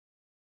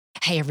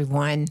Hey,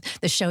 everyone.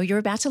 The show you're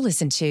about to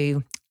listen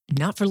to,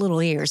 not for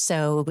little ears.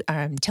 So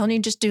I'm telling you,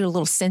 just do a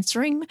little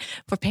censoring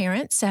for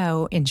parents.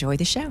 So enjoy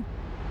the show.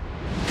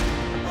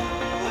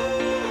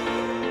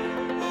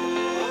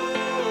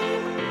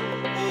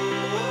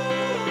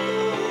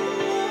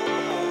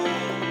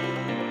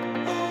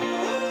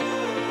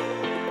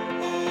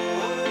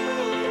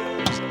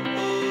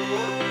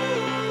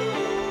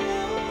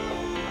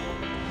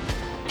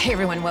 Hey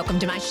everyone, welcome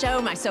to my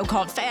show, my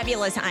so-called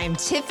fabulous. I'm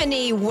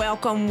Tiffany.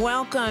 Welcome.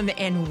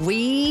 And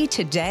we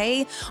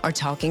today are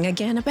talking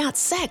again about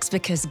sex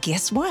because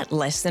guess what?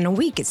 Less than a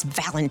week, it's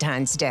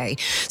Valentine's Day.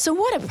 So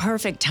what a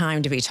perfect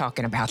time to be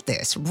talking about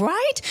this,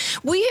 right?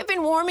 We have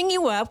been warming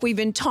you up. We've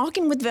been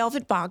talking with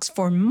Velvet Box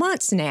for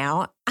months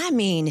now. I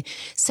mean,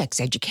 sex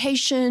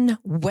education,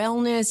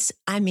 wellness,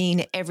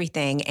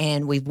 everything.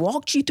 And we've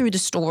walked you through the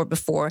store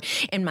before.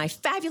 And my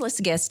fabulous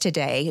guest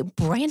today,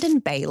 Brandon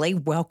Bailey,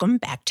 welcome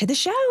back to the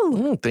show.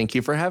 Thank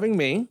you for having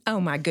me. Oh,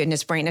 my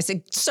goodness, Brandon.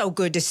 It's so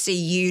good to see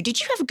you. Did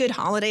you have a good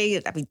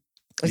holiday?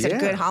 Was it a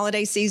good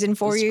holiday season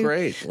for you? It's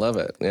great. Love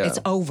it. Yeah. It's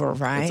over,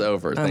 right? It's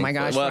over. Oh, my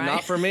gosh. Well, right?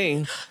 Not for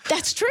me.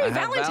 That's true.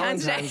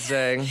 Valentine's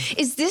Day.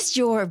 Is this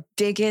your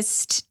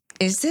biggest...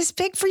 Is this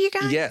big for you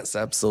guys? Yes,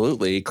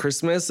 absolutely.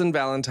 Christmas and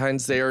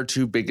Valentine's Day are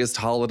two biggest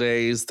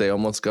holidays. They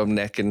almost go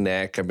neck and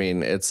neck. I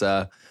mean, it's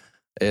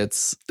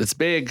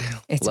big.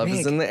 Love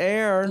is in the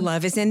air.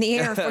 Love is in the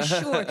air for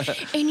sure.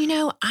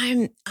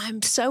 And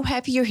I'm so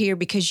happy you're here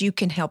because you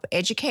can help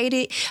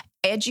educate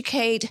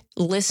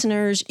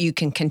listeners. You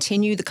can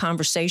continue the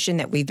conversation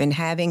that we've been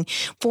having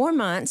for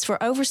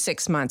over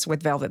 6 months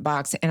with Velvet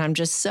Box. And I'm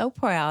just so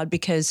proud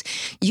because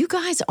you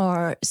guys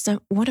are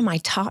one of my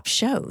top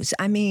shows.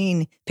 I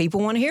mean, people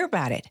want to hear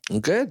about it.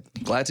 Good.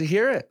 Glad to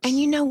hear it. And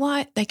you know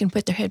what? They can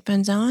put their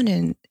headphones on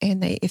and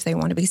if they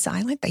want to be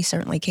silent, they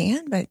certainly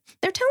can, but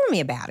they're telling me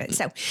about it.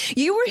 So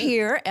you were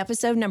here,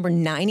 episode number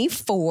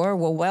 94.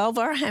 We're well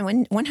over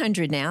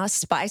 100 now,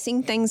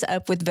 spicing things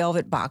up with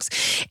Velvet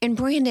Box. And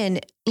Brandon,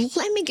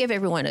 let me give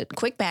everyone a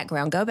quick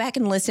background. Go back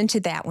and listen to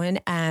that one,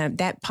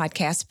 that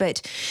podcast.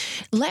 But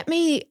let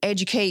me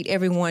educate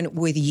everyone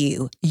with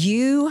you.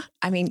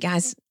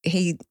 Guys,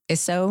 he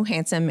is so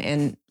handsome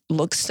and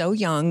looks so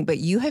young, but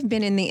you have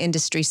been in the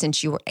industry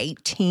since you were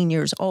 18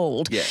 years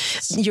old.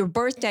 Yes. Your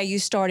birthday, you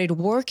started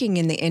working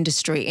in the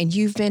industry, and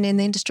you've been in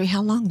the industry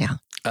how long now?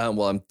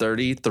 Well, I'm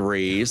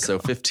 33, so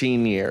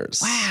 15 years.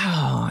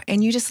 Wow.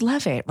 And you just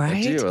love it, right?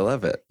 I do. I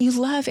love it. You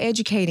love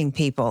educating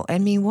people. I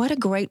mean, what a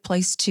great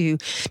place to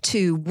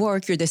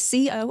work. You're the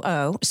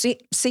COO,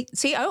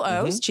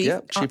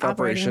 Chief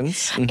Operations.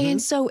 Mm-hmm.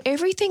 And so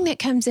everything that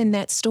comes in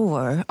that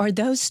store, or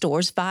those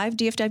stores, 5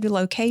 DFW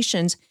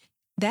locations,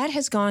 that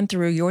has gone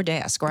through your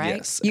desk, right?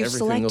 Yes. You've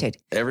selected.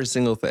 Every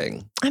single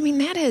thing.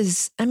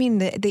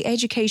 The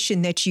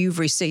education that you've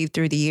received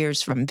through the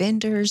years from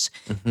vendors,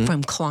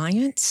 from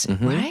clients,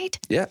 right?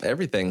 Yeah,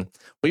 everything.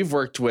 We've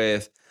worked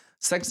with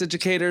sex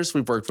educators,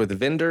 we've worked with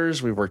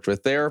vendors, we've worked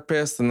with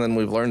therapists, and then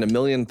we've learned a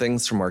million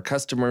things from our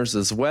customers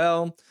as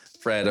well.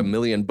 Read a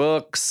million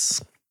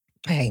books.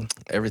 Hey.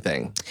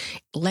 Everything.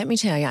 Let me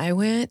tell you, I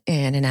went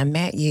in and I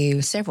met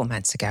you several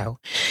months ago,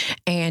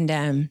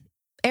 and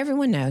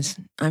everyone knows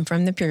I'm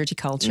from the purity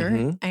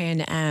culture,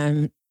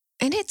 and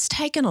it's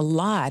taken a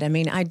lot. I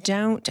mean, I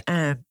don't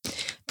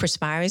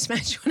perspire as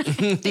much when I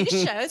have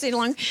these shows any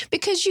longer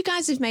because you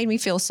guys have made me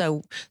feel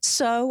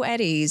so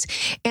at ease.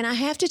 And I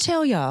have to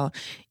tell y'all,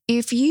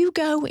 if you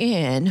go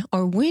in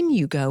or when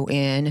you go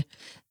in,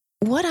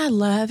 what I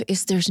love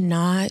is there's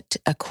not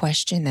a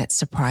question that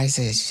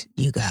surprises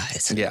you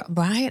guys. Yeah.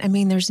 Right? I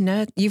mean,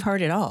 you've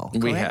heard it all.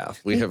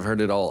 Correct? We have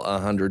heard it all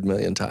 100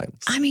 million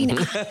times. I mean,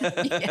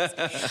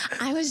 yes.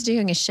 I was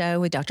doing a show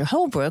with Dr.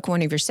 Holbrook,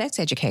 one of your sex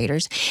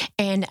educators,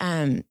 and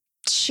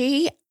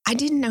I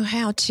didn't know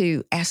how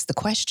to ask the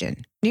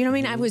question. You know what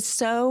I mean? I was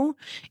so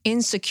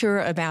insecure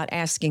about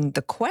asking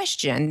the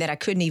question that I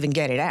couldn't even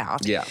get it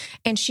out. Yeah.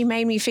 And she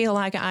made me feel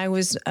like I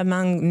was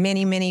among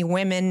many, many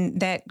women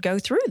that go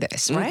through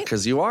this, right?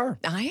 Because you are.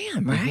 I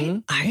am,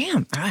 right? I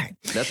am, right?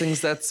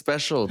 Nothing's that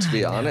special, to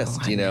be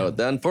honest.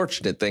 The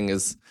unfortunate thing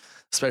is,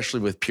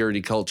 especially with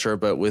purity culture,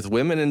 but with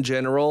women in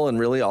general, and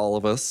really all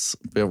of us,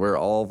 we're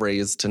all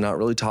raised to not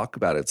really talk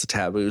about it. It's a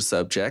taboo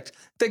subject.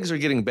 Things are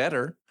getting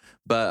better,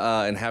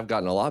 but and have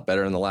gotten a lot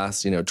better in the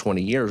last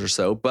 20 years or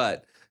so.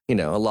 But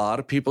a lot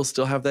of people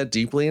still have that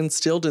deeply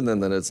instilled in them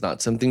that it's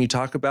not something you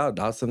talk about,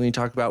 not something you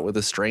talk about with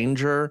a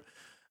stranger.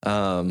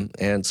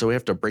 And so we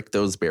have to break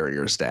those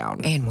barriers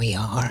down. And we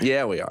are.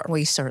 Yeah, we are.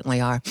 We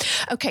certainly are.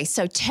 Okay,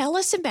 so tell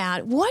us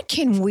about what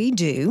can we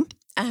do?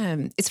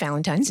 It's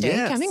Valentine's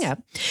Day coming up.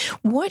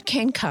 What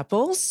can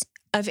couples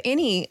of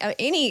any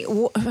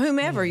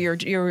whomever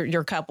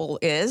your couple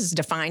is,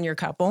 define your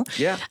couple.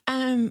 Yeah.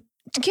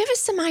 Give us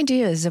some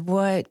ideas of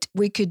what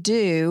we could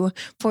do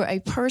for a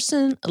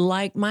person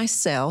like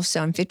myself.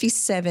 So I'm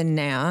 57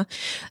 now,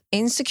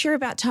 insecure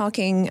about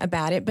talking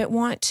about it, but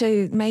want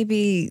to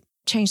maybe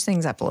change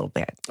things up a little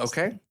bit.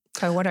 Okay.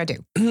 So what do I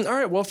do? All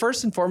right. Well,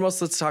 first and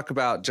foremost, let's talk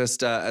about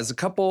just as a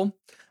couple,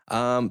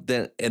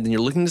 then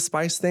you're looking to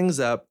spice things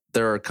up.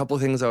 there are a couple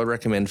of things I would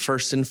recommend.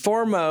 First and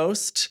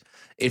foremost,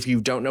 if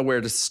you don't know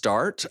where to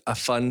start, a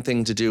fun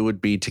thing to do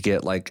would be to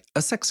get like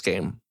a sex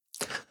game.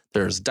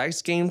 There's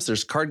dice games,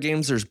 there's card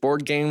games, there's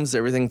board games,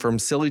 everything from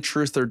silly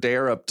truth or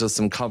dare up to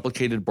some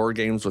complicated board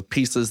games with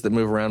pieces that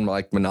move around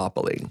like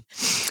Monopoly.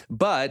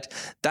 But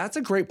that's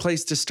a great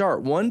place to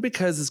start. One,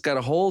 because it's got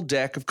a whole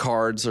deck of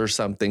cards or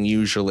something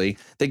usually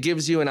that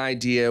gives you an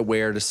idea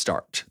where to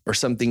start or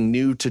something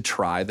new to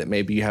try that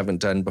maybe you haven't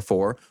done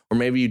before, or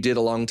maybe you did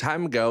a long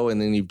time ago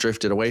and then you've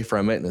drifted away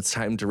from it and it's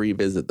time to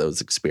revisit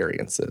those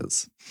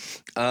experiences.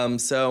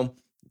 So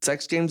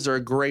sex games are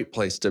a great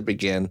place to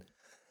begin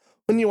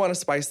when you want to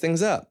spice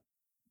things up.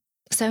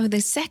 So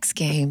the sex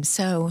game.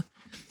 So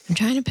I'm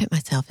trying to put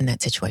myself in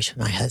that situation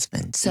with my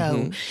husband.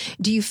 So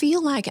do you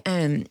feel like,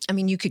 I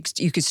mean, you could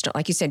start,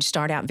 like you said,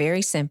 start out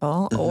very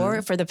simple,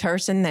 or for the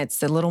person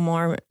that's a little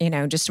more,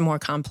 just more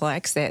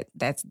complex,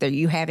 that's there,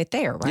 you have it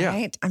there, right?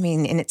 Yeah. I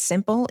mean, and it's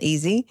simple,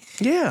 easy.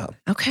 Yeah.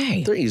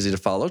 Okay. They're easy to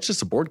follow. It's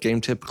just a board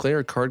game typically, or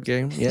a card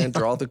game. Yeah,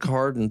 draw the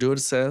card and do what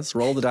it says.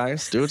 Roll the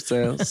dice, do what it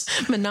says.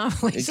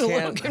 Monopoly's a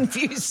little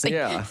confusing.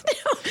 Yeah.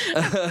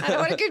 I don't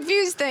want to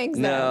confuse things.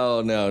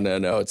 No.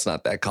 It's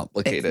not that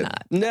complicated.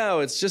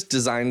 No, it's just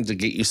designed to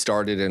get you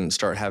started and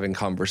start having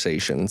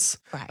conversations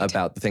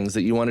about the things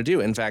that you want to do.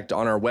 In fact,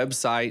 on our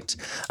website,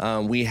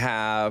 we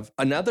have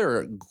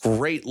another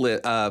great on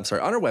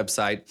our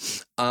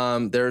website,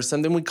 there's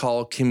something we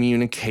call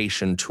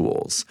communication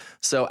tools.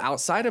 So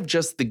outside of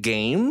just the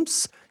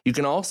games, you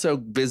can also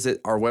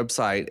visit our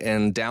website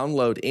and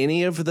download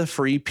any of the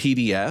free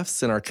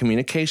PDFs in our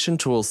communication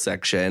tools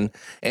section.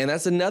 And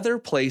that's another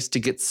place to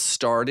get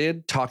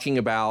started talking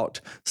about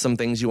some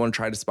things you want to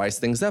try to spice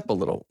things up a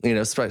little,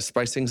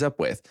 spice things up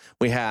with.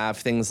 We have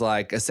things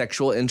like a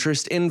sexual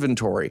interest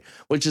inventory,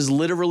 which is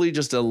literally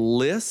just a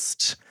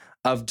list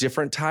of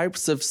different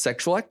types of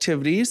sexual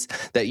activities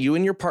that you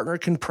and your partner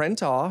can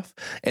print off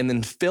and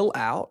then fill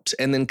out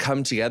and then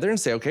come together and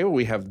say, okay, well,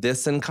 we have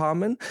this in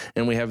common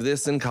and we have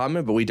this in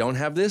common, but we don't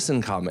have this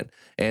in common.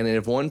 And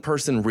if one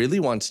person really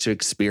wants to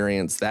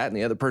experience that and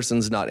the other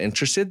person's not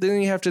interested,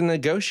 then you have to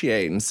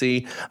negotiate and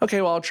see,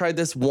 okay, well, I'll try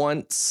this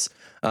once.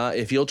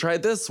 If you'll try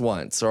this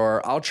once,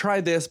 or I'll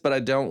try this, but I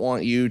don't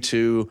want you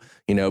to,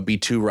 be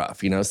too rough.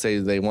 Say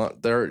they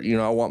want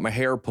I want my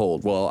hair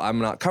pulled. Well, I'm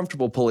not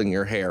comfortable pulling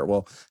your hair.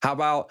 Well, how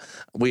about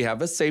we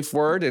have a safe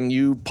word and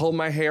you pull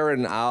my hair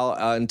and I'll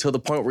until the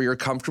point where you're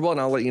comfortable and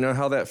I'll let you know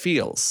how that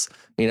feels,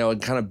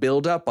 and kind of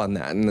build up on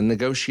that and then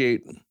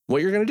negotiate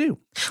what you're going to do.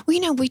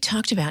 Well, we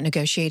talked about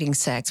negotiating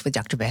sex with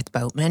Dr. Beth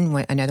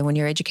Boatman, another one of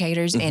your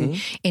educators,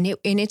 and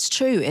it's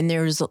true. And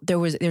there's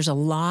a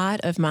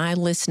lot of my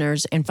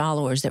listeners and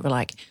followers that were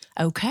like,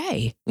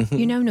 okay,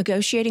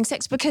 negotiating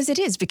sex,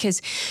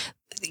 because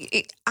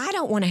I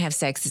don't want to have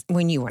sex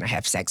when you want to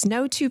have sex.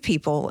 No two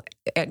people,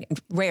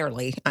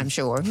 rarely, I'm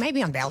sure.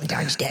 Maybe on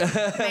Valentine's Day,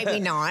 maybe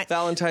not.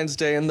 Valentine's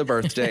Day and the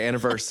birthday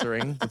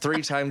anniversary,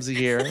 3 times a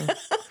year.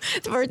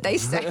 The birthday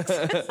sex.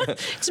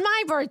 It's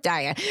my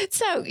birthday.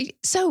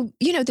 So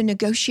the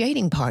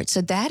negotiating part.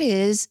 So that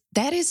is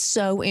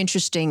so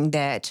interesting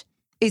that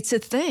it's a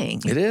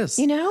thing. It is.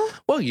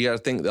 Well, you got to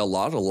think that a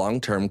lot of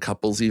long-term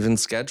couples even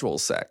schedule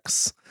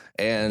sex.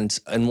 And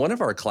in one of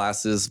our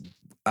classes,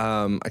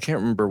 I can't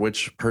remember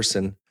which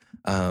person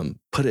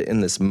put it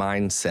in this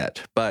mindset,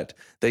 but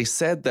they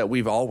said that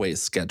we've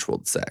always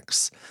scheduled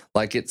sex.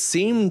 Like, it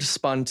seemed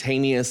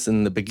spontaneous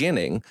in the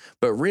beginning,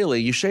 but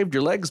really you shaved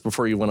your legs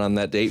before you went on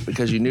that date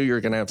because you knew you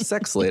were going to have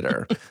sex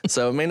later.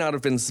 So it may not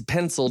have been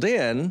penciled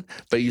in,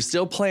 but you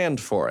still planned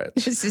for it.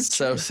 This is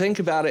true. So think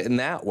about it in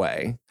that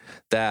way,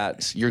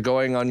 that you're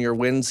going on your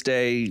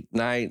Wednesday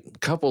night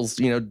couples,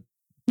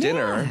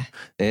 dinner,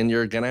 and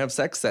you're going to have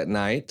sex that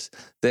night,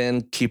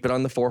 then keep it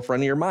on the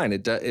forefront of your mind.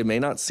 It may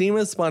not seem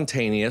as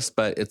spontaneous,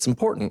 but it's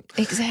important.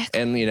 Exactly.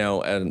 And,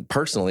 and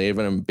personally,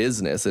 even in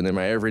business and in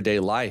my everyday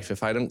life,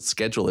 if I don't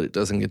schedule it, it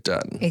doesn't get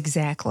done.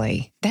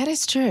 Exactly. That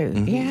is true.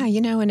 Yeah.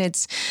 And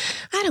it's,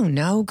 I don't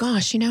know,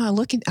 gosh,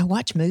 I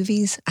watch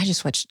movies. I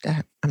just watched,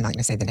 I'm not going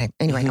to say the name.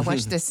 Anyway, I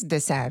watched this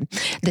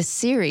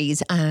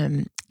series,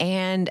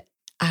 and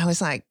I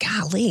was like,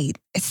 golly,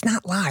 it's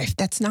not life.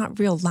 That's not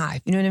real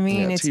life. You know what I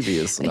mean? Yeah, TV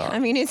is not. I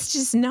mean, it's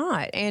just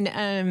not.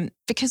 And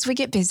because we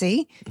get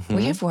busy,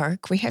 we have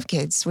work, we have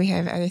kids, we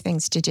have other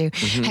things to do.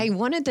 Hey,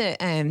 one of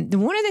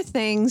the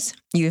things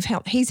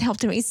he's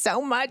helped me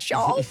so much,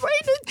 y'all.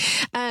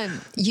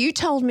 You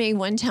told me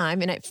one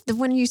time, and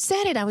when you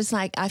said it, I was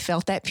like, I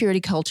felt that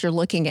purity culture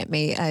looking at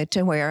me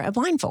to wear a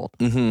blindfold.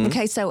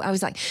 Okay, so I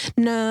was like,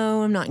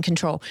 no, I'm not in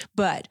control.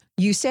 But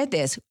you said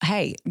this,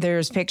 hey,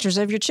 there's pictures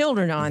of your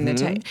children on the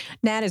tape.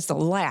 That is the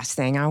last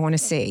thing I want to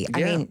see. Yeah.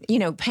 I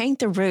mean, paint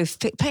the roof,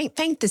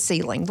 paint the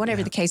ceiling,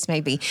 whatever the case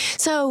may be.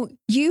 So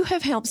you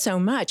have helped so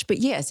much. But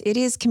yes, it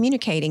is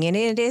communicating and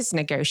it is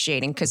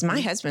negotiating, because my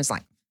husband's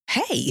like,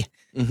 hey,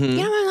 You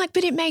know, I'm like,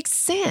 but it makes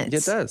sense.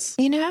 It does.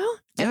 You know?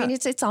 Yeah. I mean,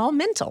 it's all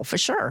mental for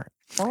sure.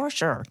 For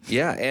sure.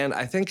 Yeah, and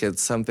I think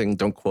it's something,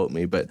 don't quote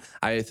me, but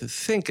I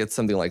think it's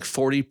something like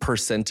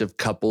 40% of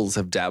couples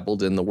have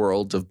dabbled in the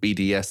world of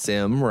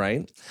BDSM,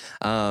 right?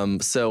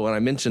 So when I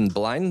mentioned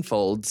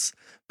blindfolds,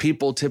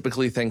 people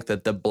typically think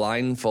that the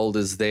blindfold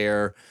is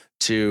there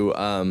to,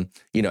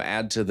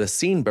 add to the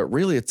scene, but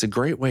really it's a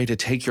great way to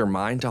take your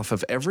mind off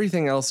of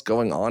everything else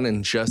going on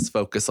and just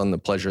focus on the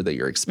pleasure that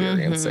you're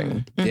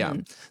experiencing. Yeah.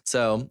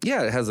 So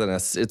yeah,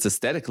 it's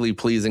aesthetically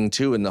pleasing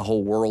too in the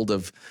whole world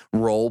of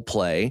role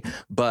play,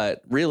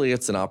 but really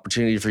it's an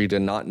opportunity for you to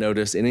not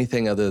notice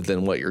anything other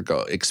than what you're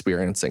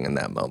experiencing in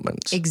that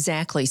moment.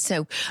 Exactly.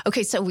 So,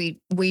 okay. So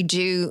we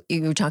do,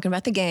 you were talking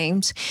about the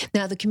games.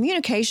 Now the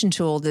communication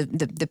tool, the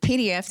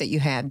PDF that you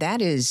have,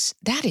 that is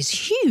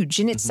huge.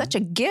 And it's such a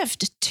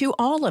gift to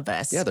all of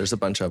us. Yeah, there's a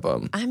bunch of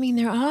them. I mean,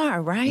 there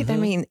are, right? I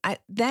mean,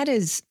 that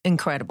is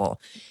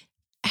incredible.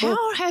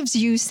 How have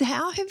you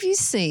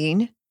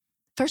seen,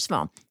 first of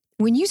all,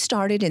 when you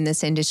started in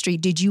this industry,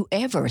 did you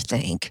ever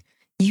think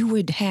you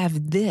would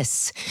have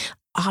this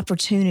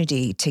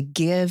opportunity to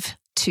give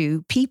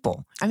to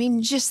people? I mean,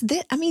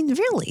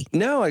 really?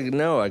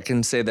 No, I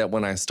can say that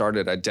when I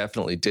started, I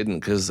definitely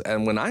didn't.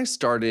 And when I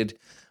started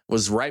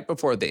was right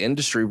before the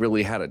industry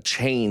really had a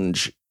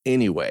change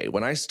anyway.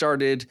 When I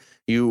started,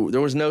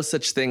 there was no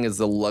such thing as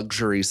the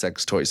luxury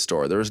sex toy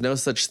store. There was no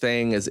such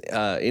thing as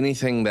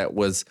anything that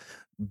was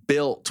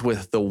built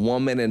with the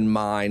woman in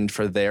mind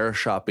for their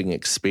shopping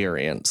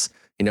experience.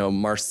 You know,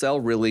 Marcel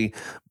really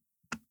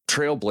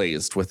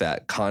trailblazed with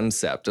that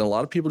concept. And a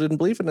lot of people didn't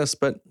believe in us,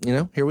 but,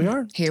 here we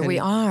are. Here we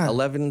are.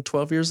 11,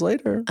 12 years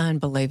later.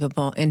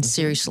 Unbelievable. And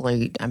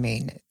seriously, I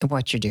mean,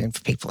 what you're doing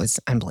for people is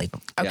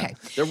unbelievable. Okay.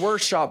 Yeah. There were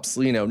shops,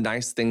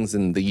 nice things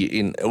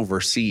in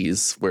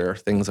overseas where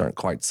things aren't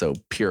quite so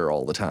pure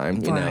all the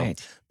time, you know.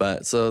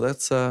 But so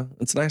that's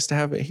it's nice to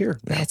have it here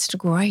now. That's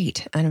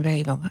great.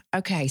 Unbelievable.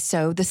 Okay,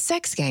 so the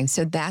sex game.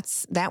 So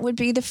that would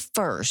be the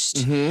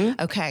first.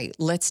 Okay,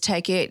 let's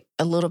take it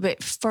a little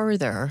bit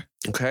further.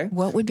 Okay.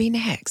 What would be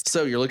next?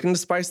 So you're looking to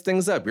spice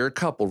things up. You're a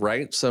couple,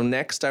 right? So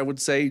next, I would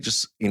say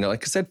just,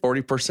 like I said,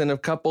 40%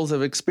 of couples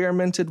have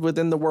experimented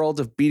within the world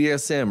of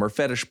BDSM or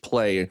fetish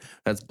play.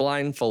 That's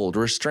blindfold,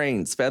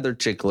 restraints, feather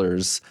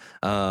ticklers,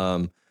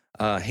 handcuffs,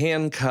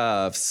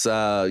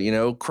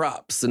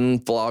 crops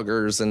and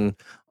floggers and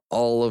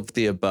all of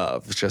the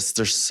above. Just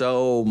there's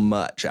so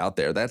much out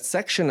there. That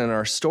section in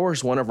our store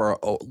is one of our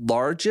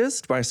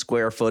largest by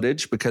square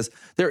footage because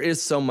there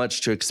is so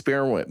much to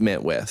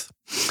experiment with.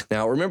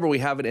 Now, remember, we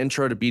have an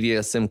intro to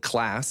BDSM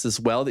class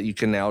as well that you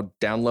can now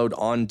download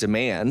on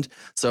demand.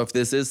 So if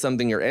this is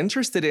something you're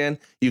interested in,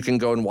 you can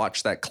go and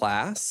watch that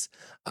class.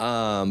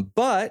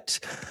 But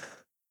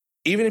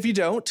even if you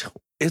don't,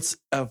 it's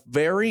a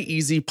very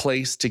easy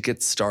place to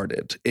get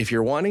started. If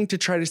you're wanting to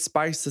try to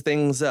spice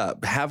things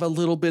up, have a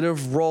little bit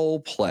of role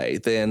play,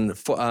 then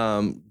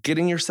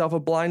getting yourself a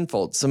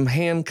blindfold, some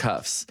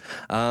handcuffs,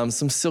 some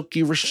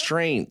silky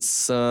restraints,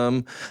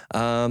 some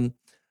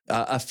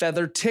a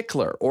feather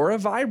tickler or a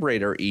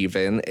vibrator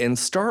even, and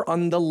start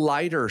on the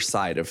lighter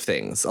side of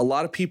things. A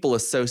lot of people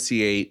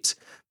associate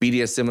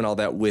BDSM and all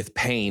that with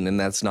pain, and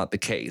that's not the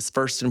case.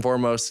 First and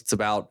foremost, it's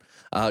about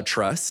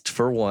trust,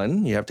 for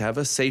one. You have to have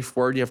a safe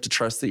word. You have to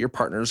trust that your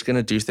partner is going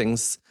to do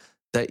things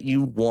that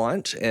you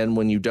want. And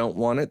when you don't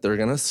want it, they're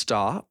going to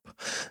stop.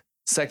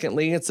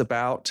 Secondly, it's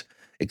about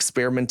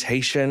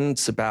experimentation.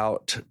 It's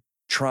about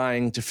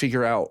trying to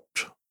figure out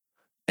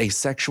a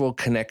sexual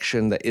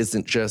connection that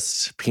isn't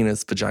just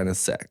penis, vagina,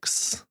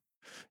 sex.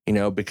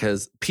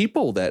 Because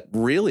people that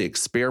really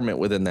experiment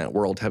within that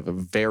world have a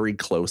very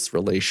close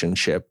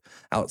relationship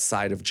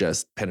outside of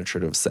just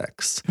penetrative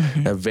sex,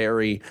 a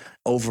very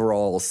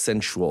overall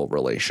sensual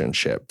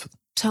relationship.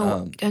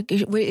 So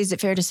is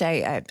it fair to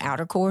say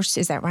outer course?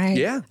 Is that right?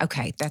 Yeah.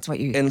 Okay. That's what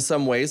you... In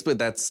some ways, but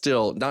that's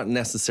still not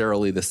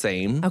necessarily the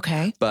same.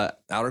 Okay. But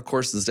outer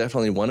course is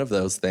definitely one of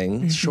those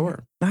things.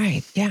 Sure.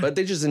 Right. Yeah. But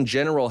they just in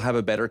general have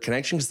a better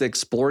connection because they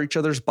explore each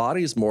other's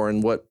bodies more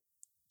and what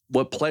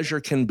pleasure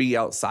can be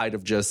outside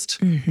of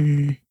just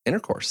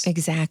intercourse.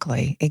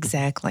 Exactly.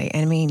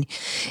 And I mean,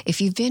 if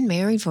you've been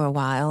married for a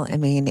while, I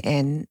mean,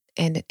 and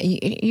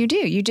you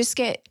just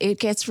it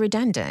gets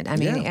redundant. I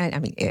mean,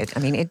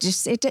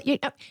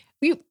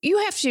 you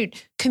have to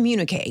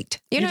communicate.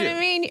 You know what I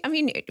mean? I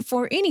mean,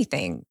 for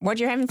anything, what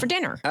you're having for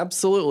dinner.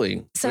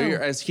 Absolutely. So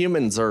as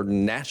humans are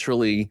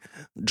naturally,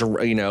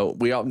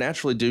 we all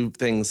naturally do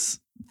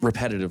things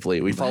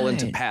repetitively. We fall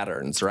into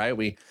patterns,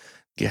 right?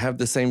 You have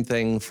the same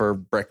thing for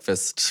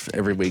breakfast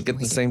every week. Get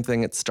the same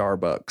thing at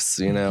Starbucks.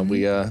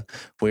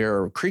 We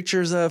are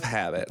creatures of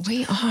habit.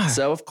 We are.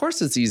 So of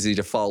course it's easy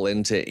to fall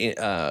into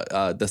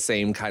the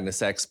same kind of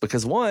sex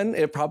because one,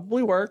 it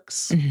probably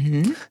works.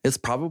 It's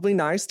probably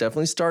nice.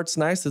 Definitely starts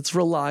nice. It's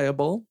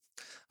reliable.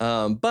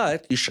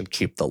 But you should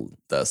keep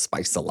the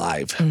spice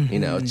alive.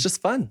 It's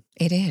just fun.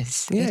 It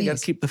is. Yeah, you got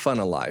to keep the fun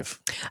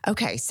alive.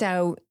 Okay,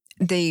 so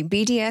the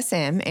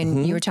BDSM,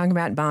 and you were talking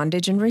about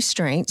bondage and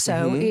restraint.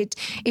 So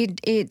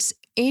it's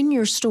in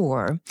your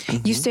store,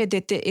 Mm-hmm. you said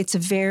that it's a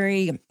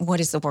very, what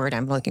is the word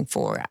I'm looking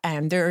for?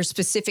 There are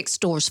specific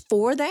stores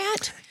for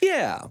that?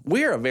 Yeah,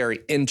 we're a very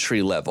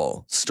entry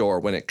level store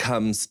when it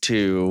comes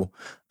to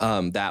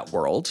that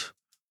world.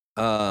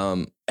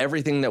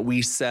 Everything that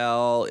we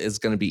sell is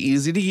going to be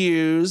easy to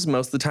use.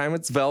 Most of the time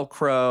it's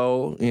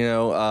Velcro,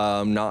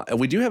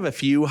 we do have a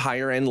few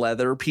higher end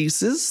leather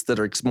pieces that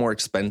are more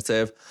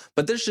expensive,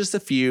 but there's just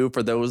a few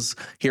for those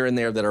here and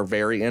there that are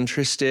very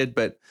interested.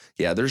 But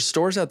yeah, there's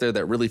stores out there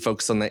that really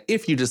focus on that.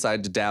 If you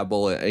decide to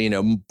dabble,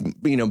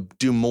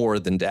 do more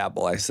than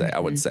dabble, I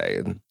would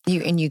say.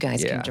 And You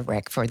guys can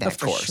direct for that, of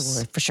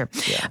course. For sure.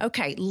 Yeah.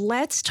 Okay,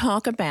 let's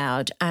talk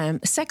about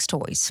sex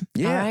toys.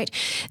 Yeah. All right.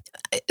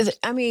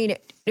 I mean,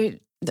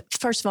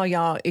 first of all,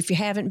 y'all, if you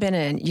haven't been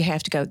in, you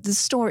have to go. The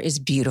store is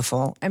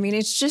beautiful. I mean,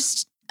 it's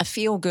just a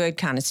feel-good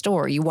kind of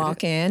store. You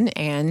walk in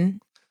and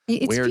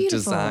it's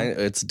beautiful.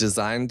 It's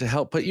designed to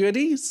help put you at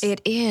ease.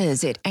 It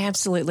is. It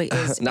absolutely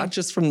is. Not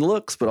just from the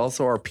looks, but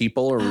also our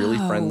people are really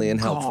friendly and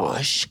helpful.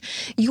 Gosh,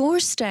 your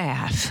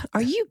staff.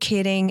 Are you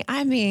kidding?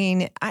 I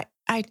mean,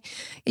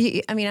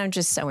 I'm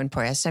just so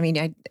impressed. I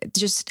mean,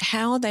 just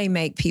how they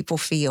make people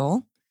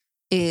feel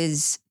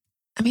is.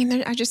 I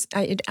mean,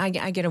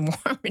 I get a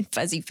warm and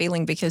fuzzy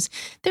feeling because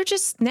they're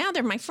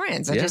my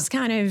friends. I just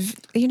kind of,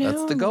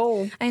 That's the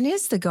goal. And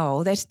is the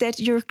goal that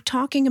you're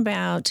talking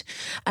about.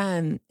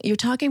 You're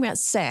talking about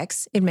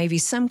sex. It may be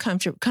some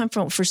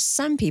comfort for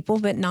some people,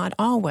 but not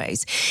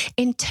always.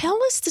 And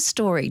tell us the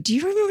story. Do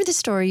you remember the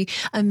story?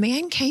 A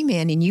man came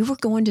in and you were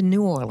going to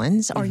New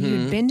Orleans, or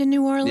you had been to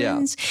New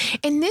Orleans,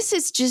 and this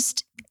is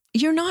just.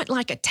 You're not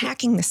like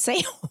attacking the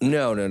sale.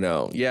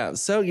 No. Yeah.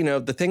 So,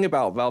 the thing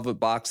about Velvet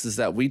Box is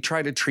that we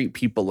try to treat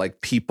people like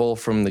people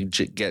from the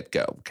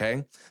get-go.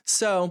 Okay.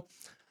 So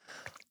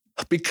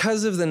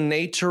because of the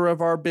nature of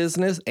our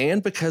business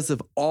and because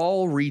of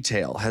all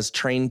retail has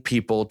trained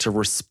people to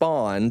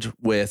respond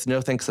with,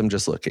 no, thanks, I'm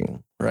just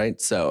looking.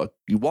 Right. So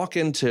you walk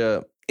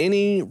into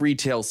any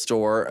retail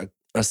store,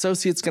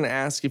 associate's going to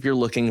ask if you're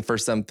looking for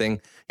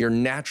something. Your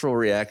natural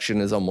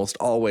reaction is almost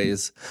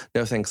always,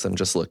 no thanks, I'm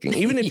just looking.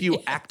 Even if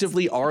you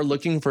actively are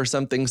looking for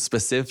something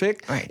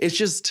specific, it's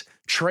just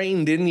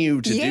trained in you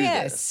to do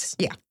this.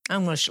 Yeah,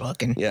 I'm just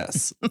looking.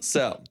 Yes.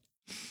 So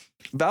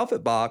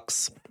Velvet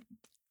Box,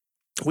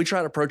 we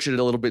try to approach it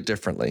a little bit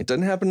differently. It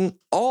doesn't happen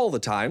all the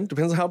time.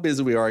 Depends on how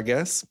busy we are, I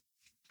guess.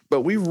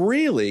 But we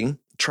really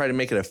try to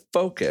make it a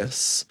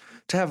focus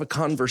to have a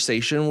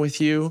conversation with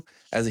you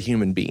as a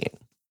human being.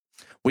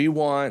 We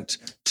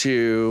want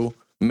to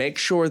make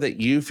sure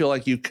that you feel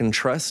like you can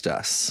trust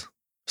us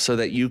so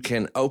that you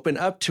can open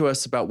up to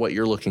us about what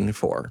you're looking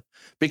for.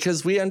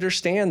 Because we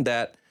understand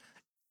that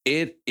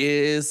it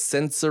is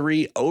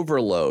sensory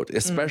overload,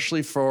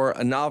 especially for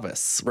a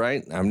novice,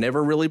 right? I've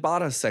never really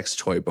bought a sex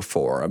toy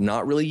before. I'm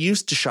not really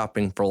used to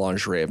shopping for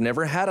lingerie. I've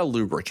never had a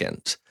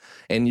lubricant.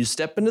 And you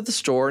step into the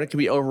store and it can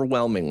be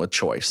overwhelming with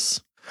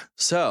choice.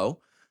 So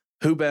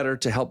who better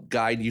to help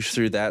guide you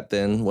through that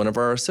than one of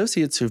our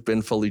associates who've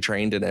been fully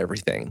trained in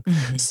everything?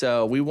 Mm-hmm.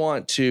 So we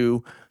want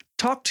to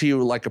talk to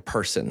you like a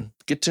person,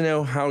 get to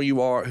know how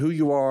you are, who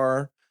you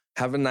are,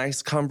 have a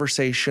nice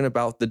conversation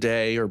about the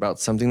day or about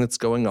something that's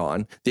going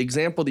on. The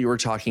example that you were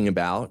talking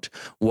about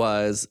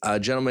was a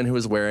gentleman who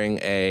was wearing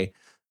a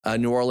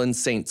New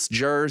Orleans Saints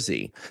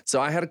jersey.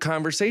 So I had a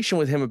conversation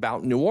with him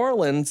about New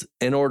Orleans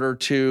in order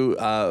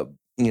to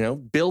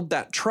build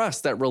that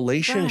trust, that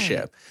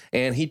relationship. Right.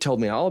 And he told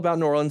me all about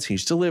New Orleans. He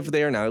used to live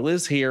there. Now he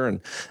lives here.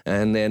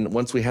 And then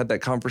once we had that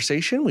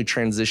conversation, we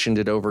transitioned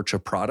it over to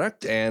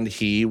product, and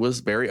he was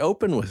very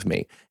open with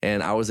me,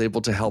 and I was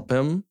able to help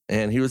him,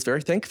 and he was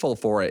very thankful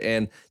for it.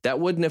 And that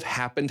wouldn't have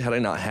happened had I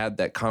not had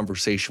that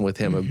conversation with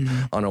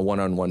him on a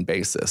one-on-one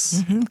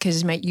basis.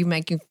 Because you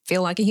make you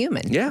feel like a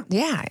human. Yeah.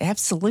 Yeah,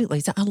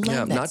 absolutely. So I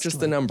love that. Not just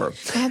the number.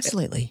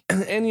 Absolutely.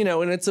 And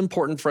it's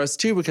important for us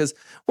too, because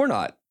we're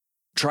not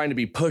trying to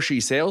be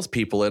pushy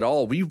salespeople at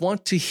all. We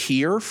want to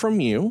hear from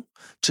you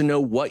to know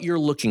what you're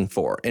looking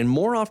for. And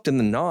more often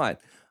than not,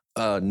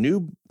 a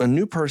new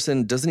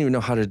person doesn't even know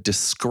how to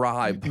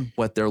describe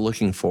what they're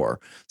looking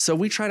for. So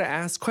we try to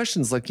ask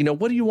questions like,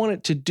 what do you want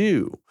it to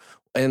do?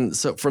 And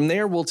so from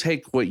there, we'll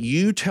take what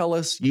you tell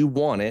us you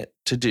want it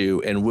to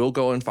do, and we'll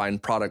go and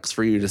find products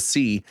for you to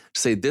say,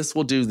 this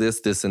will do this,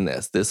 this, and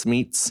this. This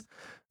meets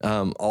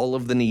all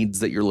of the needs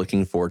that you're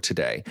looking for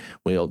today.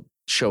 We'll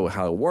show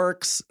how it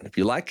works. If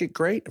you like it,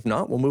 great. If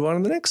not, we'll move on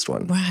to the next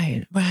one.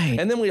 Right.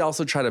 And then we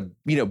also try to,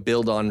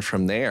 build on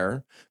from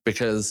there,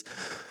 because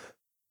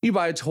you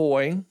buy a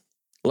toy,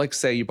 like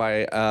say you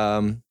buy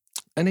an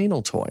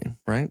anal toy,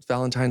 right?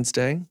 Valentine's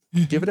Day,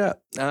 give it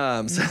up.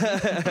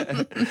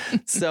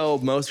 So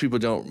most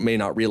people may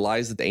not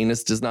realize that the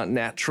anus does not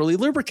naturally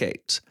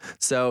lubricate.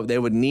 So they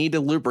would need a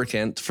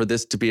lubricant for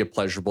this to be a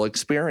pleasurable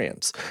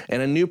experience.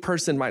 And a new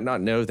person might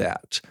not know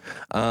that.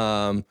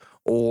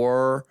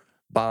 Or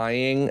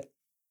buying,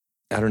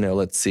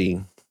 let's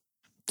see,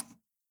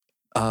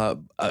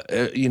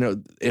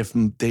 if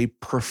they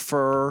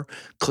prefer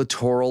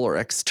clitoral or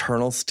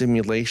external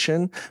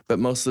stimulation, but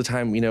most of the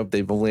time,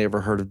 they've only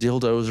ever heard of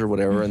dildos or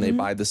whatever, and they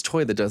buy this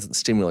toy that doesn't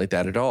stimulate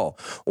that at all.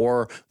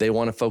 Or they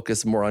want to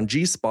focus more on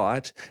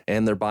G-spot,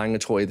 and they're buying a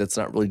toy that's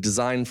not really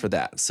designed for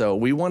that. So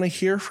we want to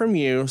hear from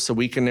you so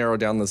we can narrow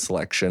down the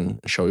selection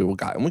and show you what we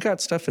got. And we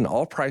got stuff in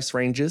all price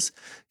ranges.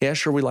 Yeah,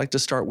 sure, we like to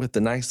start with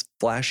the nice,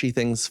 flashy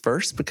things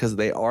first because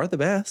they are the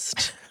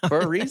best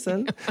for a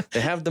reason.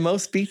 They have the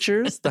most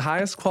features, the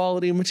highest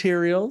quality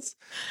materials,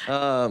 and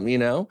I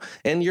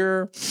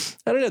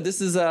don't know,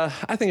 this is, I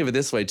think of it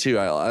this way too.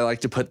 I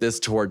like to put this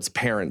towards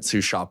parents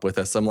who shop with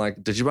us. I'm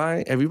like,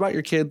 have you bought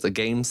your kids a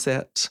game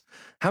set?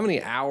 How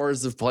many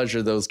hours of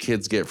pleasure those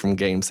kids get from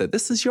game set?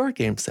 This is your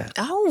game set.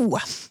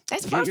 Oh,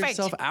 that's perfect. Get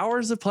yourself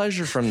hours of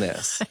pleasure from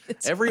this.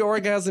 Every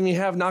orgasm you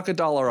have, knock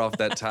 $1 off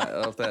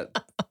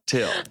that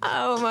till.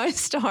 Oh, my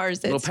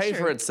stars. It'll pay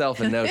for itself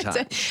in no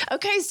time.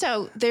 Okay,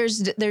 so there's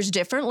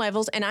different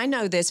levels, and I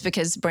know this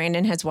because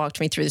Brandon has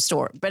walked me through the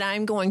store, but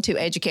I'm going to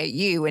educate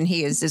you, and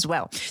he is as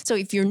well. So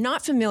if you're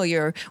not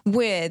familiar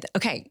with,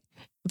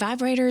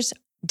 vibrators,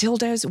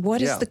 dildos,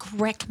 what is the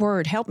correct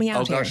word? Help me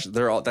out here. Oh,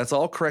 gosh, that's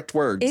all correct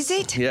words. Is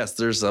it? Yes,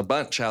 there's a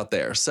bunch out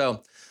there.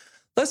 So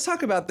let's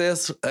talk about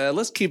this.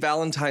 Let's keep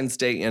Valentine's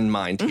Day in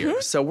mind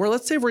here. So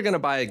let's say we're going to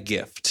buy a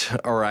gift,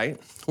 all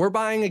right? We're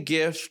buying a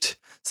gift.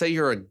 Say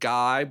you're a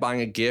guy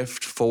buying a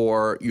gift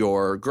for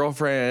your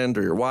girlfriend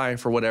or your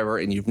wife or whatever,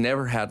 and you've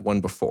never had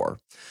one before.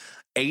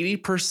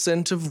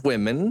 80% of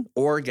women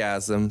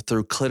orgasm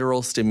through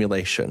clitoral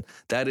stimulation.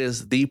 That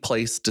is the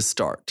place to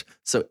start.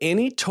 So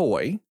any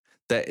toy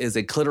that is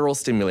a clitoral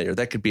stimulator.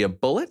 That could be a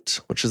bullet,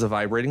 which is a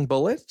vibrating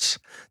bullet.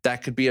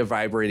 That could be a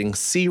vibrating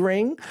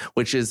C-ring,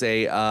 which is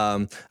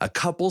a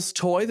couple's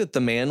toy that the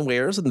man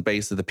wears on the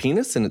base of the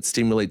penis, and it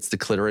stimulates the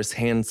clitoris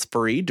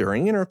hands-free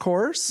during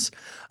intercourse.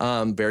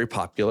 Very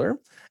popular.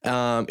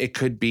 It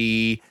could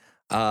be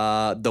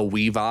the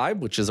We-Vibe,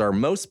 which is our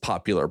most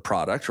popular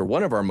product, or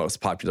one of our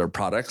most popular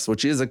products,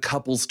 which is a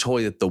couple's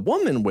toy that the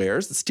woman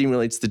wears that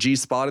stimulates the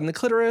G-spot in the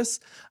clitoris.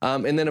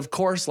 And then, of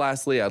course,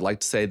 lastly, I'd like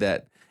to say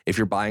that if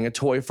you're buying a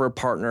toy for a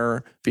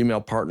partner,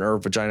 female partner,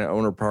 vagina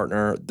owner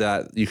partner,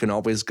 that you can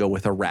always go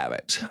with a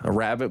rabbit. A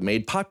rabbit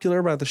made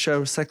popular by the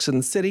show Sex and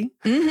the City.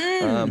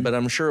 But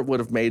I'm sure it would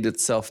have made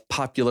itself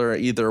popular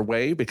either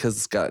way because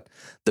it's got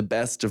the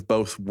best of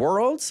both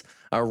worlds.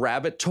 A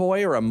rabbit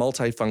toy or a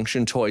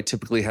multifunction toy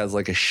typically has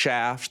like a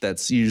shaft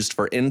that's used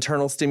for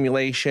internal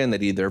stimulation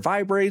that either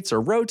vibrates or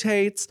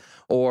rotates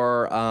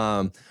or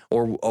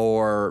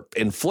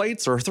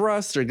inflates or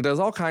thrusts or does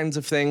all kinds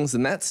of things.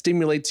 And that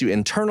stimulates you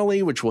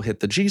internally, which will hit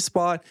the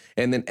G-spot.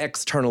 And then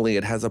externally,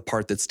 it has a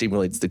part that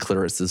stimulates the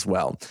clitoris as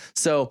well.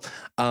 So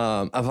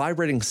a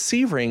vibrating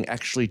C-ring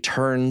actually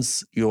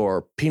turns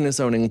your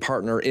penis-owning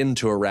partner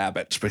into a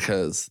rabbit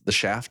because the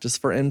shaft is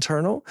for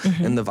internal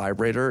and the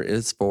vibrator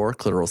is for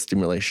clitoral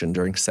stimulation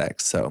during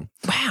sex. So,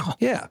 wow.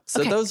 Yeah.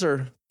 So those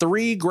are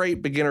 3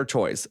 great beginner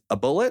toys: a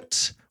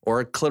bullet or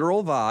a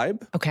clitoral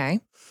vibe.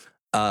 Okay.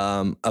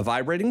 A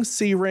vibrating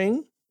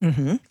C-ring.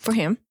 For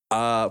him.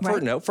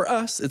 For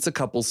us, it's a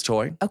couple's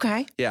toy.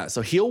 Okay. Yeah.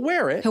 So he'll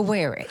wear it. He'll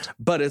wear it.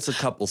 But it's a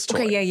couple's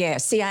toy. Okay. Yeah.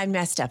 See, I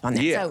messed up on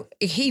that. Yeah. So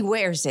he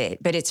wears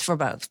it, but it's for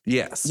both.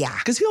 Yes. Yeah.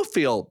 Because he'll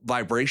feel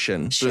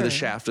vibration through the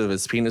shaft of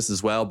his penis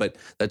as well. But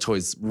that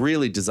toy's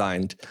really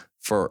designed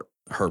for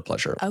her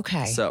pleasure.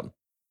 Okay. So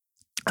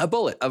a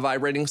bullet, a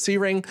vibrating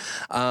C-ring,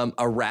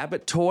 a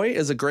rabbit toy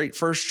is a great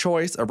first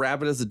choice. A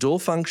rabbit is a dual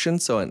function,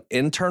 so an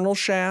internal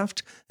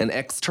shaft, an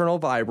external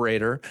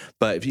vibrator.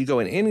 But if you go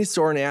in any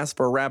store and ask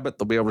for a rabbit,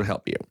 they'll be able to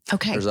help you.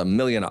 Okay. There's a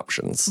million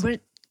options.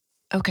 But,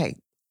 okay.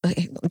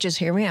 Just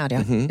hear me out.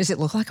 Does it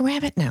look like a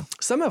rabbit? No.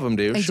 Some of them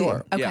do,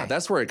 sure. Okay. Yeah,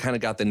 that's where it kind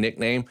of got the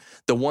nickname.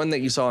 The one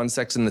that you saw in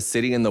Sex and the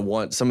City and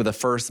some of the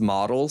first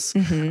models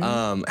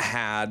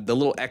had the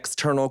little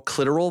external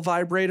clitoral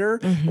vibrator,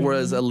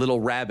 whereas a little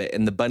rabbit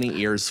and the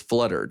bunny ears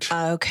fluttered.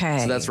 Okay.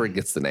 So that's where it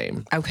gets the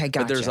name. Okay,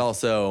 gotcha. But there's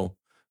also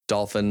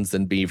dolphins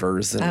and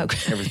beavers and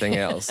everything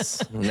else.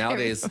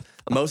 Nowadays,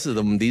 most of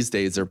them these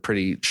days are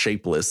pretty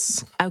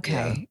shapeless.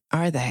 Okay. Yeah.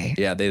 Are they?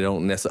 Yeah, they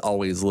don't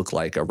always look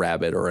like a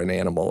rabbit or an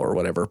animal or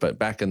whatever. But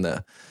back in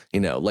the,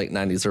 late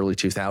 90s, early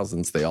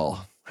 2000s, they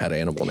all had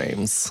animal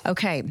names.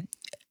 Okay.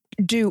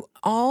 Do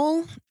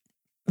all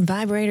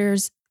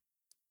vibrators,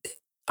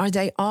 are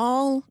they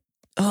all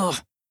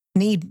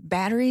need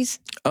batteries?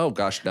 Oh,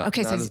 gosh, no.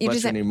 Okay, not as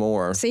much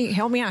anymore. See,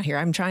 help me out here.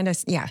 I'm trying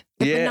to,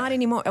 But not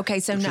anymore. Okay,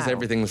 so because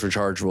everything's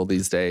rechargeable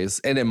these days.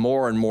 And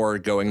more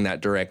going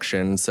that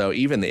direction. So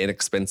even the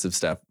inexpensive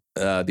stuff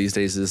these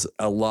days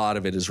a lot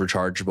of it is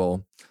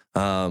rechargeable.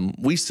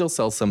 We still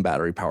sell some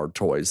battery-powered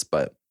toys,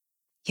 but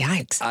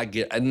yikes!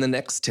 In the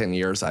next 10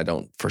 years, I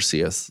don't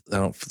foresee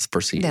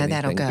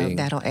anything being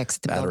that'll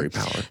exit the battery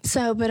powered.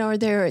 So, but are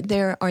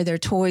there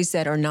toys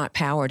that are not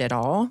powered at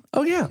all?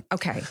 Oh yeah.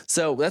 Okay.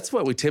 So that's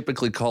what we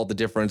typically call the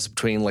difference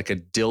between like a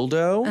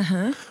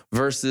dildo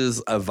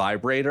versus a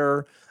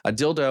vibrator. a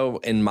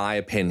dildo, in my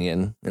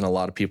opinion, in a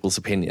lot of people's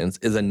opinions,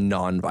 is a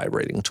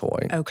non-vibrating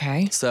toy.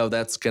 Okay. So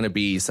that's going to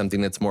be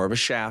something that's more of a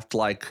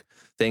shaft-like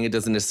thing. It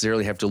doesn't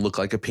necessarily have to look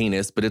like a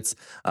penis, but it's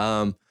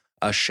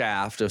a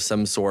shaft of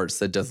some sorts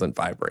that doesn't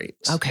vibrate.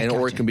 Okay,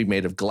 Or it gotcha. can be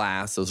made of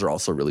glass. Those are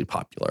also really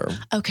popular.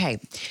 Okay.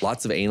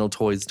 Lots of anal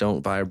toys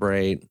don't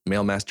vibrate.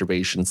 Male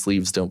masturbation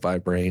sleeves don't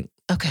vibrate.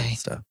 Okay.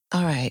 Stuff.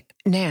 All right.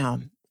 Now,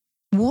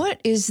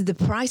 what is the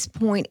price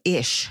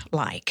point-ish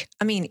like?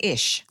 I mean,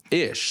 ish.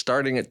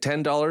 Starting at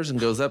 $10 and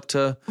goes up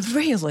to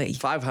Really?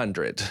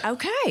 $500.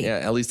 Okay. Yeah,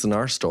 at least in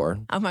our store.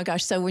 Oh my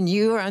gosh. So when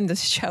you were on the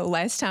show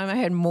last time, I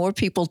had more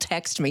people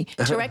text me,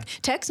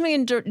 text me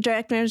and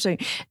direct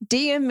message,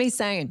 DM me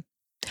saying,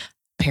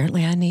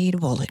 apparently I need a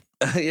bullet.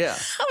 Yeah.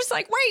 I was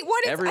like, wait,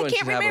 what is, Everyone I can't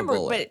should have a remember,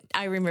 bullet. but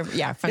I remember,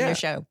 from your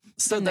show.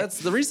 So that's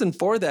the reason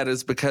for that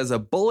is because a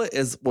bullet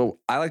is what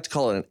I like to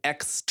call it an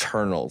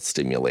external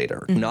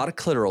stimulator, not a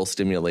clitoral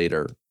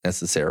stimulator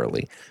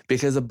necessarily,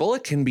 because a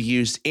bullet can be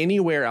used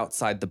anywhere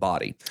outside the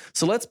body.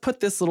 So let's put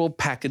this little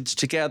package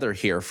together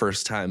here,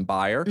 first time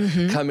buyer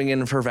coming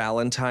in for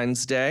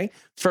Valentine's Day.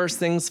 First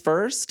things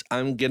first,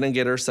 I'm going to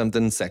get her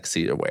something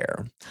sexy to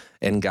wear.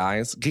 And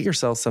guys, get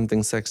yourself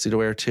something sexy to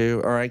wear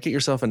too. All right, get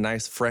yourself a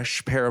nice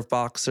fresh pair of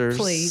boxers.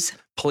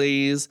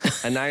 Please.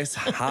 A nice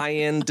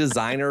high-end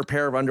designer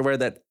pair of underwear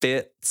that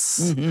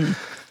fits.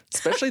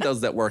 Especially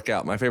those that work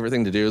out. My favorite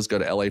thing to do is go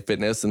to LA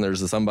Fitness and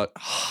there's some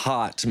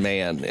hot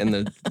man in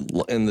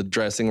the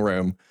dressing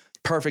room.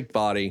 Perfect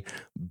body,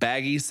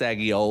 baggy,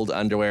 saggy old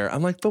underwear.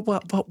 I'm like, but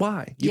what? But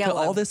why? You put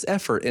all this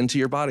effort into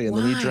your body and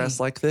then you dress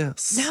like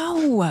this.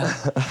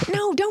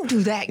 No, don't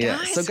do that, guys.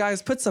 Yeah. So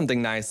guys, put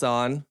something nice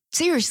on.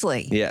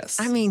 Seriously.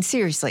 Yes. I mean,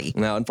 seriously.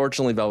 Now,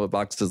 unfortunately, Velvet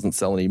Box doesn't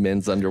sell any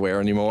men's underwear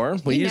anymore.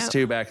 We used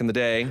to back in the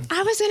day.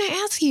 I was going to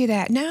ask you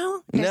that.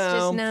 No?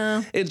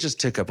 No. It just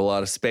took up a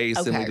lot of space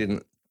and we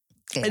didn't.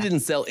 Yeah. I didn't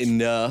sell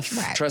enough.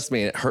 Right. Trust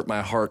me, it hurt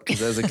my heart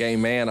because as a gay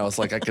man, I was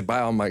like, I could buy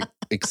all my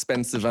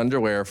expensive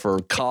underwear for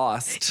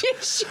cost.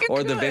 Yes, you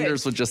or the could.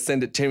 vendors would just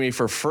send it to me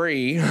for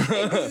free.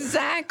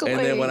 Exactly. And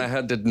then when I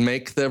had to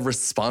make the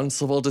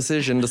responsible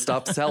decision to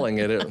stop selling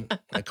it,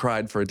 I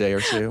cried for a day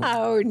or two.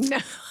 Oh, no.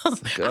 oh.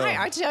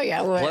 I tell you,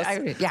 I would.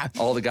 Plus,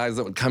 all the guys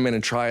that would come in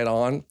and try it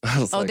on.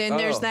 I was like, then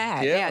there's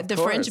that. Yeah, Yeah, the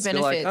of fringe course.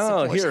 You're like, benefits, of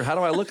oh, course. here, how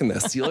do I look in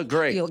this? You look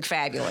great. You look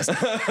fabulous.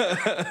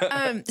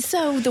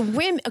 So the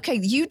women, okay,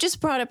 you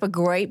just brought up a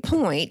great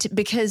point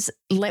because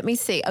let me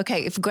see.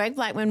 Okay, if Greg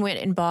Blackman went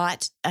and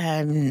bought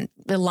the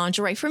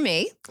lingerie for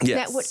me,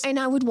 Yes. and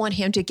I would want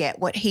him to get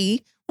what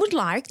he would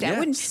like. That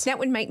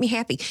would make me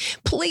happy.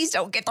 Please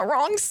don't get the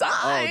wrong size.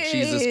 Oh,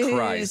 Jesus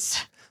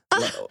Christ.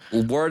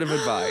 Word of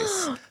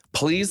advice.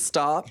 Please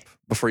stop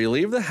before you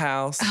leave the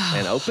house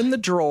and open the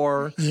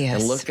drawer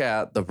and look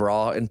at the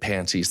bra and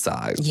panty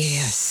size.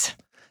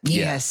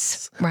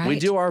 Yes. Right. We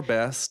do our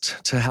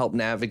best to help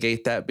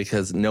navigate that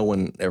because no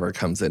one ever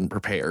comes in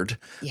prepared.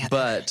 Yeah,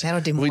 but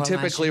that'll we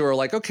typically were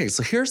like, okay,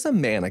 so here's a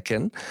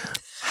mannequin.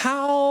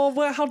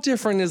 How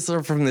different is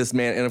there from this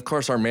man? And of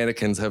course, our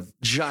mannequins have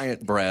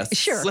giant breasts.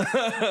 Sure.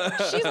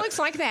 She looks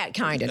like that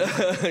kind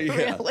of.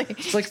 Yeah. Really.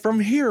 It's like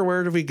from here,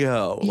 where do we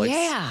go? Like,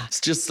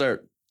 just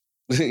start.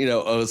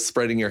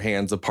 Spreading your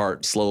hands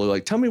apart slowly,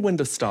 like, tell me when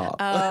to stop.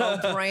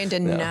 Oh,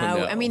 Brandon,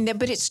 no. I mean,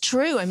 but it's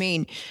true. I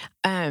mean,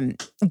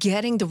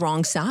 getting the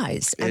wrong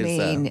size. I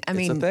mean,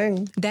 it's a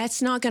thing.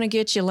 That's not going to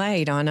get you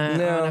laid on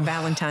a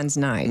Valentine's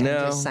night. No.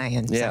 I'm just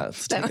saying. Yeah,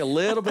 it's take a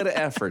little bit of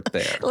effort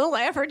there. A little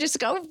effort, just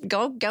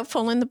go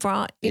pull in the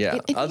bra.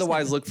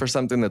 Otherwise, look for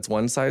something that's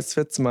one size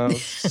fits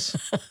most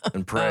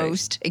and pray.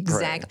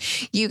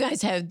 Exactly. Pray. You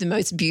guys have the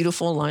most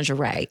beautiful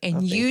lingerie,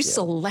 and you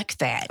select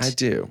that. I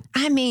do.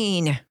 I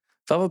mean,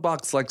 Velvet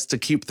Box likes to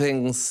keep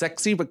things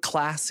sexy but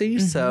classy,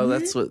 so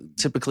that's what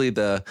typically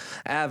the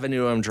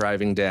avenue I'm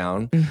driving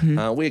down.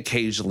 We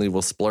occasionally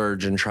will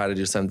splurge and try to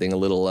do something a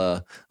little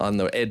on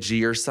the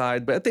edgier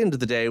side, but at the end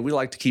of the day, we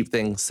like to keep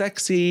things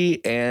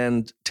sexy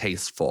and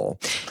tasteful.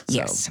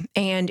 Yes,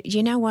 and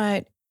you know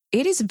what?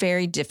 It is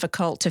very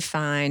difficult to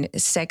find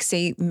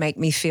sexy, make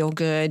me feel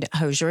good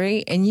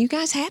hosiery, and you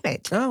guys have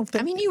it. Oh,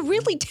 I mean, you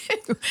really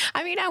do.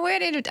 I mean, I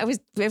was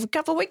a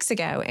couple of weeks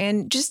ago,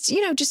 and just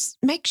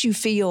makes you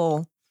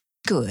feel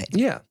good.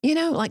 Yeah.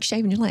 Like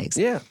shaving your legs.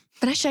 Yeah.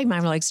 But I shave my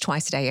legs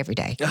twice a day, every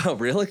day. Oh,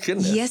 really?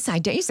 Goodness. Yes, I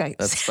do.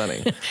 That's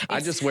funny. I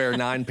just wear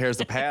 9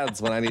 pairs of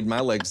pads when I need my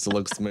legs to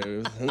look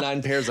smooth.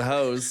 9 pairs of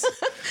hose.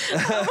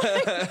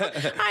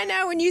 I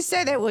know when you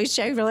said that, well, you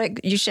shave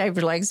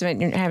your legs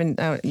when you're having,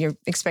 you're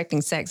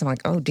expecting sex. I'm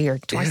like, oh dear,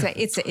 twice a day.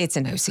 It's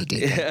an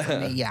OCD thing for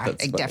me. Yeah,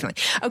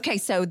 definitely. Okay,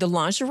 so the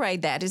lingerie,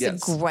 that is a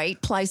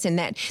great place, and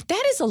that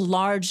is a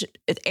large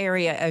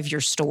area of your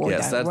store.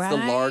 Yes, that's the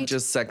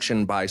largest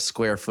section by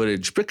square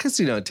footage because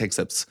it takes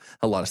up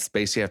a lot of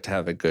space. You have to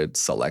have a good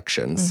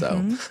selection,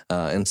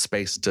 and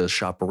space to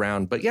shop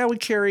around. But yeah, we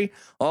carry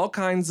all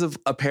kinds of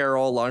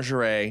apparel,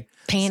 lingerie,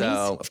 panties.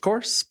 So of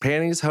course,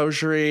 panties,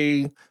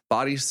 hosiery,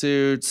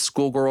 bodysuits,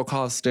 schoolgirl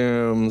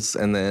costumes,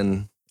 and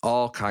then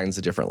all kinds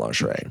of different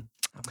lingerie.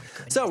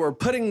 So we're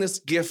putting this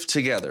gift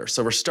together.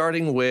 So we're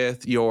starting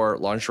with your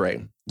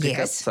lingerie. Pick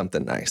up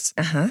something nice.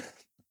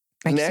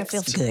 Makes it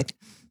feel good.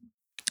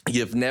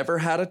 You've never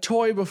had a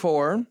toy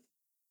before.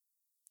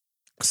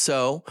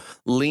 So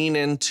lean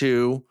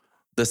into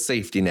the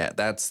safety net.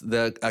 That's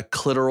a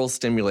clitoral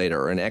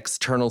stimulator, an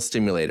external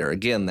stimulator.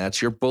 Again,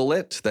 that's your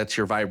bullet. That's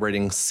your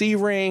vibrating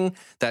C-ring.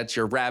 That's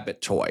your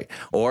rabbit toy.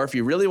 Or if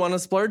you really want to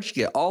splurge, you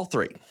get all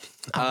three.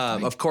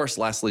 Of course,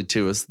 lastly,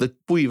 too, is the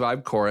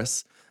We-Vibe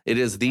Chorus. It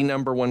is the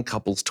 #1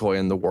 couples toy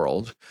in the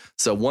world.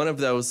 So one of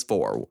those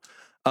four.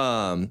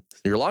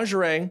 Your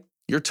lingerie,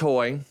 your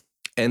toy,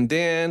 and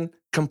then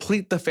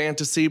complete the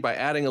fantasy by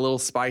adding a little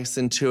spice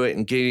into it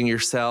and getting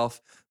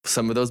yourself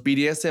some of those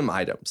BDSM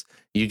items.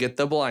 You get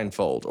the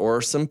blindfold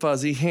or some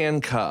fuzzy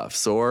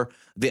handcuffs or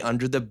the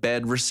under the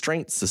bed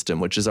restraint system,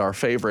 which is our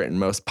favorite and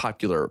most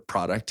popular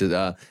product.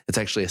 It's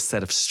actually a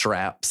set of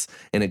straps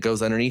and it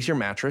goes underneath your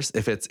mattress.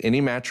 If it's any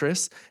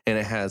mattress, and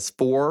it has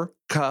 4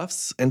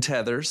 cuffs and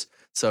tethers.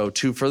 So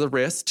 2 for the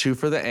wrist, 2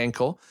 for the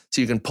ankle.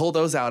 So you can pull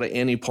those out at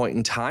any point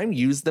in time,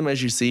 use them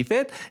as you see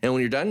fit. And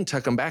when you're done,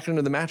 tuck them back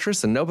into the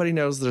mattress and nobody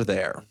knows they're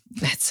there.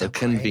 That's so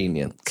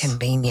convenient.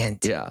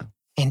 Convenient. Yeah.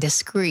 And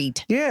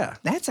discreet. Yeah.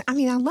 I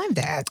love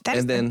that.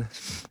 And then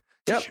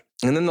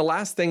the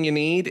last thing you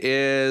need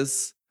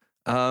is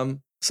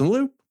some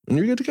lube and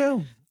you're good to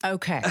go.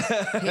 Okay,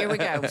 here we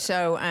go.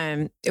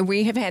 So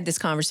we have had this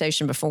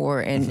conversation before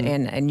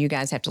and you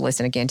guys have to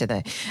listen again to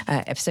the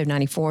episode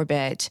 94,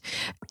 but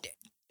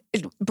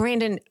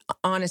Brandon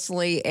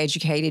honestly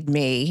educated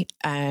me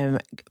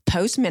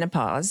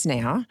post-menopause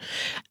now.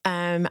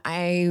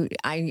 I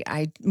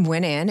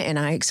went in and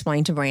I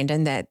explained to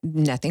Brandon that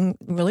nothing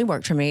really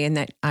worked for me and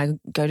that I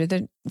go to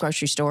the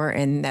grocery store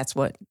and that's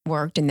what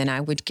worked. And then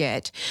I would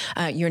get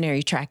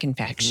urinary tract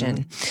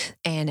infection.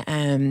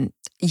 And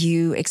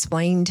you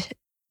explained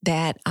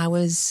that I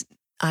was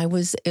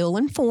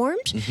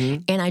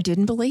ill-informed and I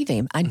didn't believe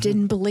him. I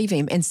didn't believe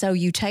him. And so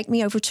you take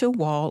me over to a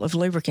wall of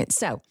lubricant.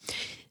 So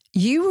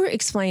you were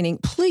explaining,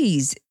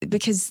 please,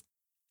 because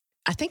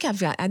I think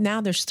now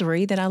there's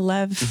 3 that I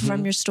love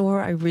from your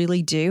store. I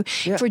really do.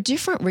 Yeah. For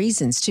different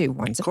reasons too.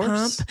 One's a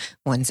pump,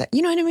 one's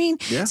you know what I mean?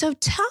 Yeah. So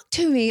talk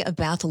to me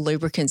about the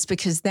lubricants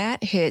because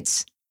that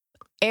hits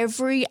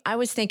I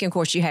was thinking, of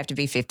course, you have to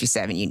be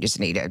 57. You just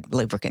need a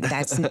lubricant.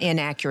 That's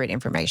inaccurate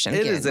information.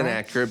 It is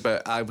inaccurate,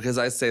 but because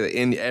I say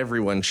that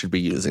everyone should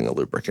be using a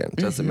lubricant.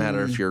 Doesn't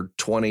matter if you're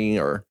 20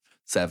 or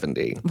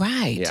 70.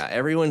 Right. Yeah,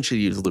 everyone should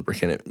use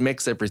lubricant. It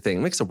makes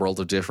a world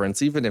of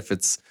difference, even if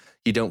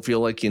you don't feel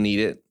like you need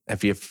it.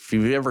 If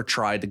you've ever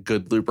tried a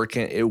good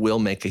lubricant, it will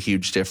make a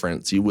huge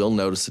difference. You will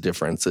notice a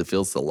difference. It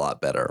feels a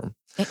lot better.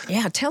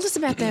 Yeah, tell us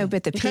about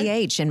the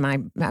pH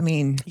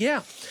in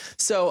Yeah.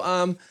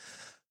 So,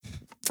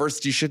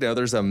 first, you should know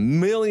there's a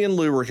million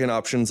lubricant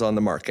options on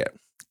the market.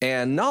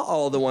 And not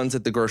all the ones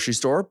at the grocery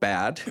store are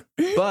bad.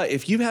 But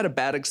if you've had a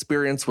bad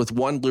experience with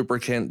one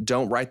lubricant,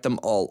 don't write them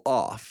all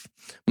off.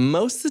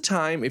 Most of the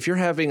time, if you're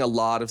having a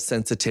lot of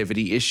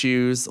sensitivity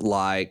issues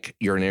like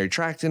urinary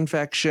tract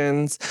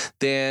infections,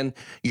 then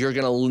you're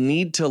going to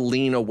need to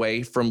lean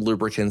away from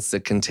lubricants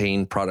that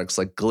contain products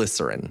like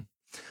glycerin.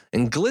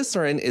 And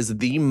glycerin is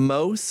the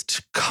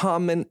most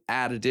common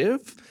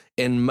additive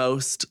in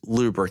most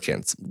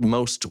lubricants,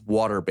 most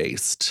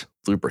water-based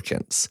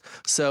lubricants.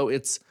 So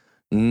it's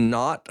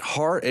not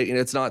hard.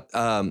 It's not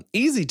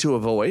easy to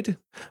avoid,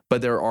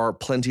 but there are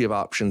plenty of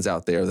options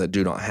out there that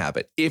do not have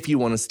it if you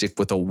want to stick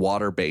with a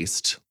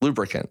water-based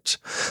lubricant.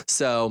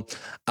 So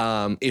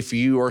if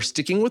you are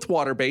sticking with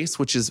water-based,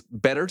 which is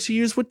better to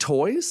use with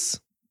toys,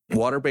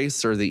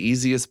 water-based are the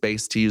easiest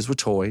base to use with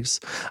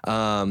toys.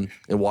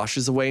 It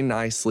washes away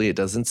nicely. It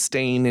doesn't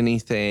stain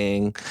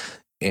anything.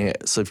 And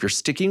so if you're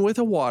sticking with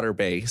a water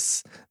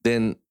base,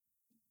 then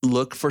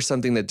look for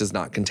something that does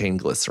not contain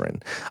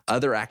glycerin.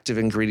 Other active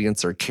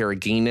ingredients are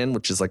carrageenan,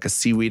 which is like a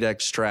seaweed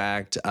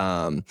extract,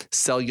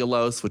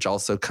 cellulose, which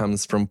also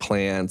comes from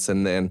plants,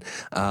 and then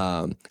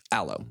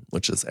aloe,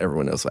 which is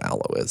everyone knows what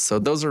aloe is. So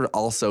those are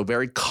also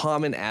very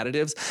common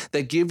additives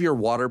that give your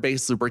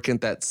water-based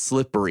lubricant that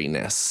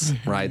slipperiness,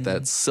 right?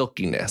 That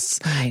silkiness.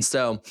 Right.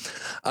 So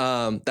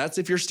that's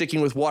if you're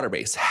sticking with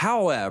water-based.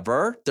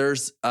 However,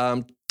 there's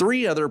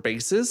 3 other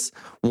bases.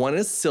 One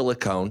is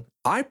silicone.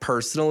 I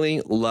personally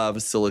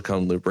love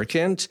silicone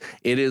lubricant.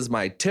 It is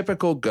my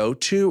typical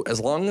go-to as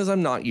long as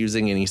I'm not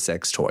using any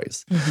sex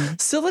toys.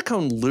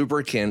 Silicone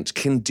lubricant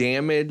can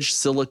damage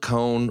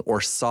silicone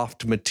or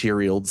soft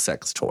materialed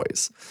sex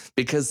toys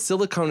because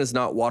silicone is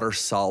not water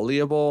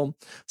soluble.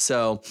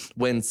 So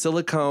when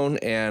silicone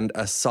and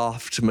a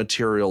soft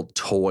material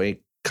toy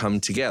come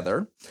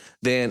together,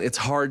 then it's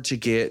hard to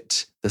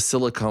get the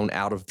silicone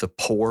out of the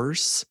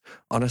pores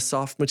on a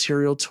soft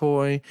material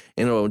toy,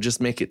 and it'll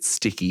just make it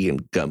sticky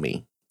and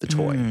gummy, the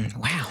toy.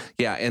 Wow.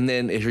 Yeah, and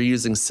then if you're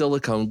using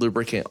silicone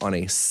lubricant on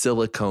a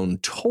silicone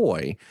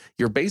toy,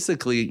 you're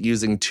basically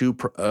using 2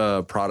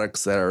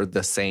 products that are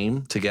the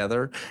same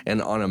together,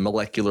 and on a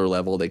molecular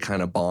level, they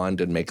kind of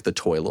bond and make the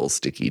toy a little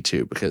sticky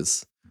too,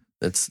 because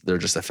they're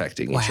just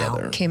affecting each Wow,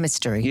 other.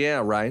 chemistry.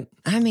 Yeah, right.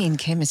 I mean,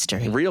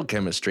 chemistry. Real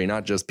chemistry,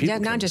 not just people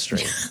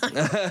chemistry.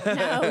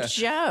 No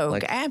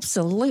joke.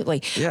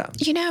 Absolutely. Yeah.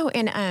 You know,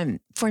 and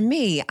for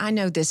me, I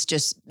know this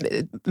just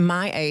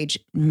my age,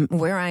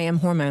 where I am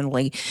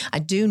hormonally. I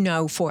do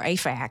know for a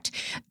fact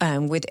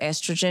with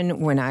estrogen,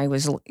 when I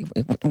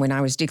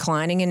was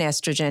declining in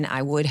estrogen,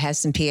 I would have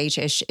some pH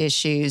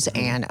issues,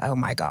 and oh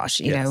my gosh,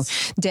 you know,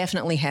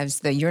 definitely has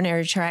the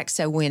urinary tract.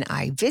 So when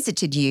I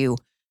visited you,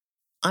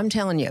 I'm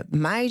telling you,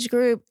 my age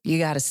group, you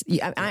got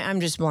to, I'm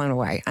just blown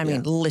away. I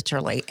mean,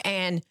 literally.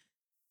 And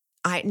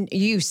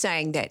you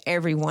saying that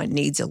everyone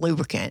needs a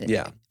lubricant.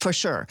 Yeah. For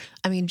sure.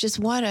 I mean, just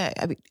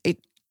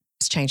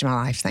it's changed my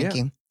life. Thank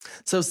you.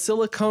 So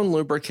silicone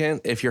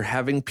lubricant, if you're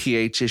having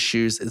pH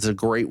issues, is a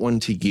great one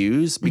to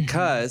use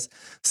because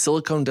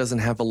silicone doesn't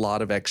have a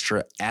lot of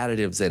extra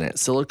additives in it.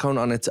 Silicone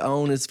on its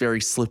own is very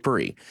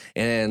slippery.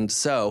 And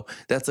so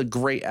that's a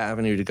great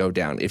avenue to go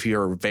down if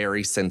you're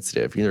very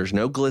sensitive. There's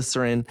no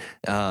glycerin,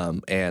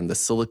 and the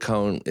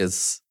silicone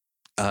is...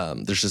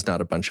 there's just not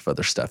a bunch of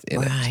other stuff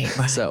in it.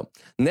 Right. So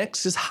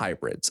next is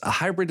hybrids. A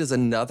hybrid is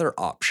another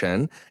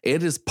option.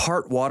 It is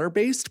part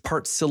water-based,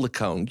 part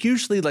silicone,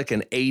 usually like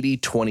an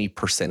 80-20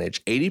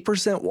 percentage.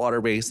 80%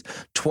 water-based,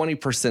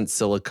 20%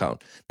 silicone.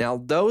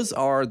 Now, those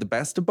are the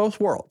best of both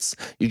worlds.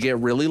 You get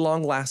really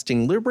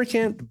long-lasting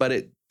lubricant, but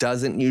it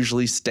doesn't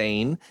usually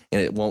stain and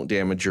it won't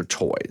damage your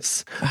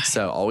toys. Right.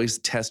 So always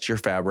test your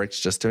fabrics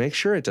just to make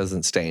sure it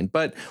doesn't stain.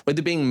 But with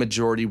it being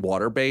majority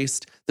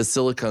water-based, the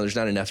silicone, there's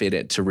not enough in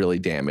it to really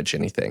damage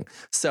anything.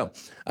 So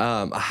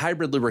a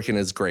hybrid lubricant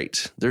is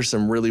great. There's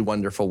some really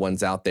wonderful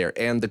ones out there.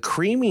 And the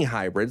creamy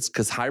hybrids,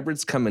 because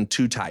hybrids come in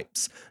two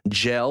types.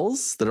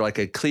 Gels that are like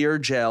a clear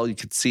gel. You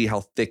can see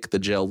how thick the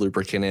gel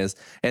lubricant is.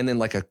 And then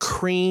like a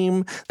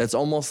cream that's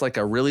almost like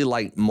a really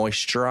light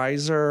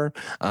moisturizer.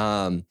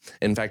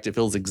 In fact, it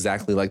feels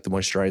exactly like the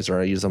moisturizer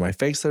I use on my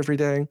face every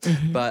day.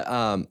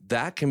 But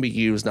that can be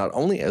used not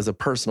only as a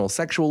personal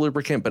sexual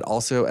lubricant, but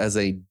also as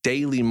a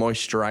daily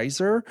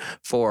moisturizer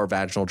for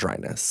vaginal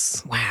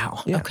dryness.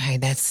 Wow. Yeah. Okay.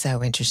 That's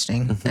so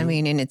interesting. I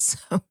mean, and it's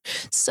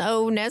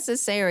so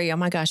necessary. Oh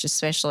my gosh,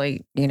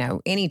 especially,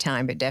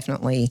 anytime, but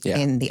definitely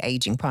in the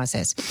aging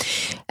process.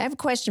 I have a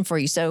question for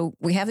you. So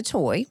we have a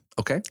toy.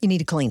 Okay. You need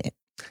to clean it.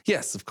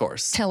 Yes, of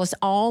course. Tell us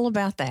all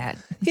about that.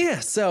 Yeah,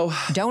 so...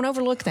 Don't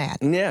overlook that.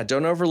 Yeah,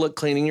 don't overlook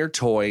cleaning your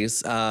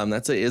toys.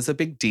 Is a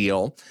big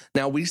deal.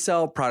 Now, we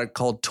sell a product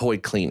called Toy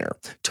Cleaner.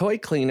 Toy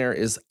Cleaner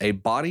is a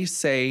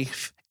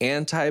body-safe,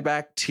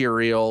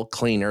 antibacterial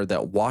cleaner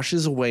that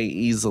washes away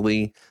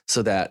easily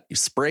so that you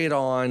spray it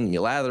on, you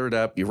lather it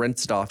up, you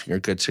rinse it off, and you're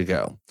good to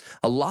go.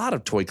 A lot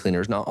of toy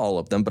cleaners, not all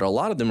of them, but a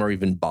lot of them are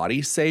even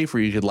body safe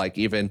where you could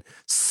even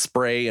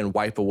spray and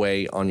wipe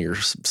away on your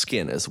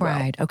skin as well.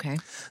 Right, okay.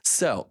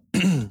 So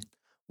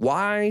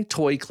why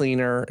toy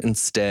cleaner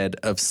instead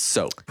of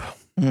soap?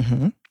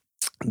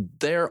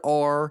 There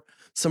are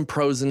some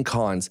pros and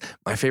cons.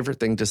 My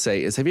favorite thing to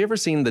say is, have you ever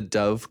seen the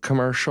Dove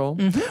commercial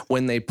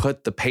when they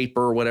put the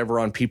paper or whatever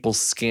on people's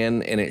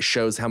skin and it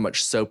shows how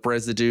much soap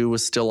residue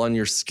was still on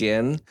your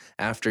skin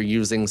after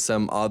using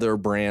some other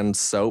brand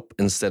soap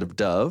instead of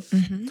Dove?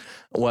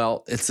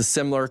 Well, it's a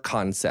similar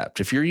concept.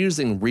 If you're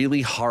using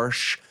really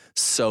harsh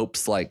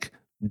soaps like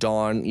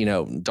Dawn,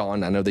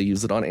 I know they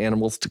use it on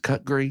animals to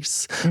cut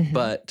grease,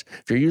 but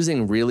if you're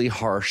using really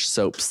harsh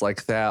soaps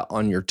like that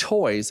on your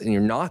toys and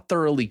you're not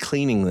thoroughly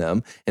cleaning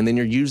them, and then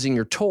you're using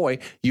your toy,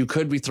 you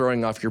could be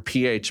throwing off your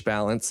pH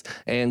balance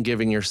and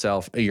giving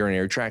yourself a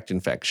urinary tract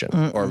infection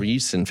or a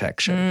yeast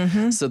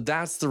infection. So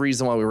that's the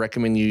reason why we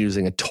recommend you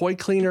using a toy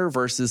cleaner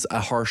versus a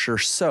harsher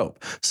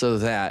soap, so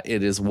that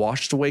it is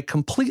washed away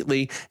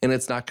completely and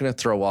it's not going to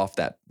throw off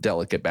that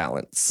delicate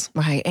balance.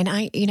 Right. And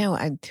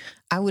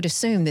I would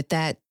assume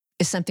that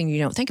is something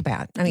you don't think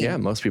about. I mean, yeah,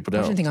 most people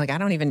don't. I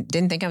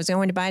didn't think I was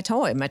going to buy a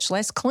toy, much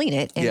less clean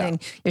it. And then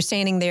you're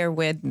standing there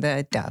with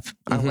the Dove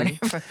or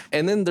whatever.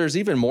 And then there's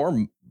even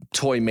more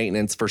toy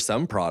maintenance for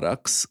some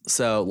products.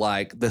 So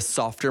like the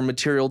softer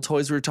material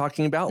toys we were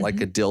talking about,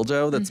 like a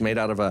dildo that's made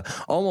out of a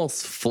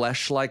almost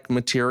flesh-like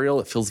material.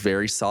 It feels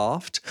very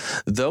soft.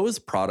 Those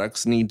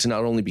products need to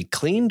not only be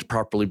cleaned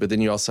properly, but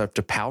then you also have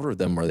to powder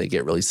them or they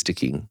get really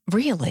sticky.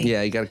 Really?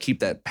 Yeah, you got to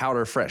keep that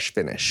powder fresh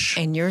finish.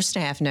 And your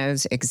staff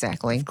knows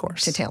exactly, of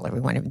course, to tell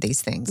everyone of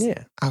these things.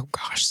 Yeah. Oh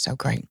gosh, so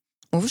great.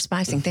 Well, we're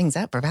spicing things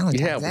up for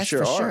Valentine's. Yeah, that's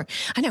sure for sure.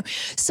 I know.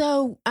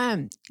 So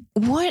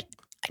what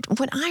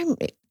I'm...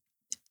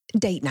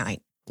 Date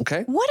night.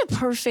 Okay. What a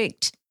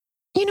perfect,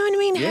 you know what I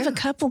mean? Yeah. Have a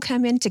couple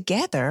come in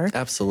together.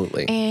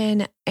 Absolutely.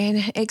 And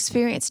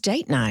experience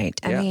date night.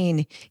 I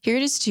mean, here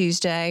it is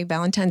Tuesday,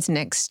 Valentine's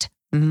next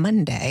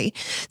Monday.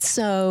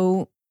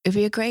 So it'd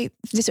be a great,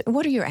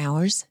 what are your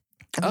hours?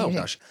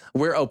 Gosh.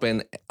 We're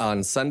open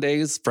on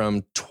Sundays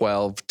from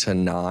 12 to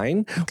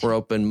 9. Okay. We're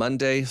open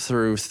Monday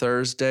through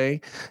Thursday,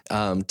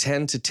 10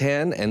 to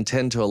 10 and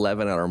 10 to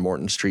 11 at our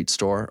Morton Street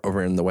store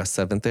over in the West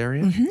 7th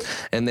area.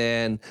 And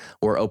then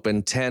we're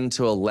open 10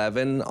 to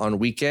 11 on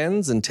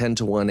weekends and 10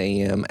 to 1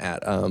 a.m.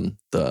 at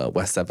the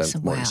West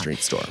 7th Morton wow. Street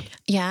store.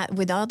 Yeah,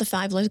 with all the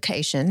 5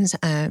 locations,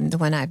 the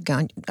one I've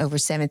gone over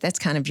 7th, that's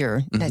kind of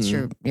that's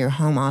your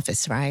home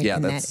office, right? Yeah,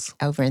 and that's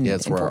over in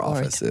that's in where our Fort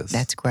Worth. office is.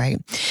 That's great.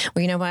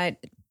 Well, you know what?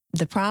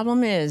 The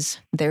problem is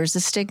there's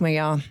a stigma,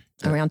 y'all,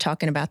 around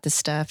talking about this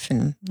stuff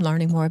and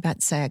learning more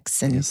about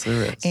sex, and Yes,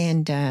 there is.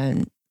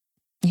 and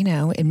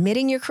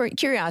admitting your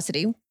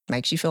curiosity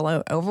makes you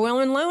feel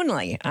overwhelmed and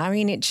lonely. I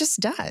mean, it just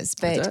does.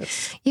 But,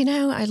 It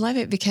does. I love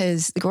it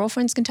because the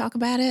girlfriends can talk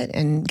about it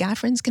and guy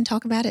friends can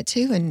talk about it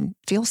too and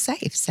feel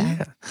safe. So,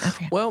 Yeah.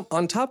 okay. Well,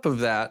 on top of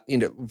that,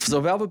 so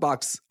Velvet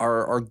Box,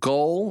 our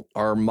goal,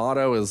 our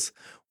motto is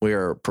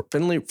we're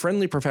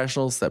friendly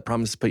professionals that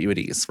promise to put you at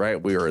ease,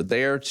 right? We are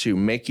there to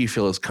make you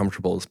feel as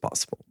comfortable as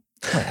possible.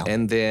 Well,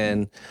 And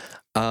then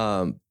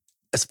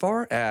as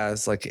far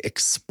as like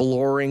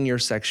exploring your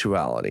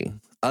sexuality,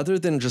 other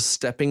than just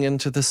stepping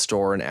into the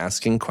store and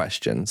asking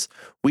questions,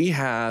 we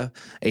have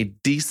a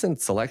decent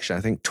selection,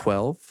 I think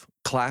 12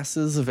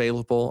 classes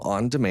available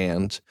on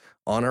demand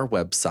on our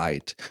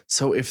website.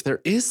 So if there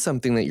is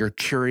something that you're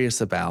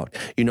curious about,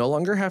 you no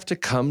longer have to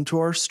come to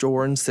our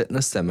store and sit in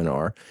a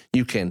seminar.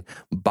 You can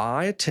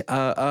buy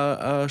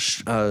and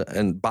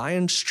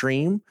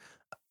stream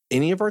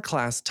any of our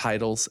class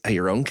titles at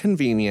your own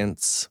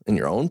convenience, in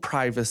your own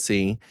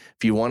privacy.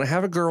 If you want to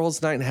have a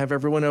girls' night and have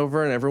everyone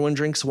over and everyone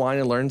drinks wine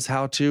and learns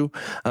how to,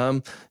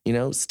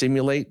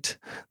 stimulate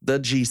the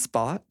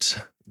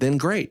G-spot, then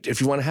great.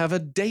 If you want to have a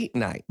date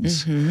night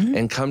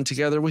and come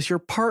together with your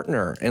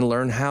partner and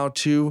learn how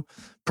to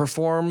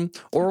perform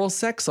oral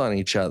sex on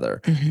each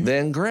other,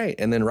 then great.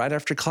 And then right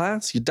after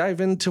class, you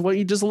dive into what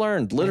you just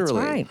learned,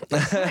 literally.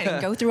 That's right.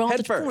 And go through all the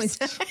Head points.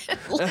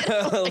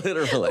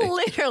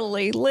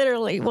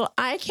 Literally. Well,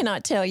 I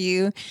cannot tell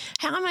you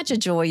how much a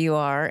joy you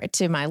are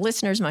to my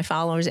listeners, my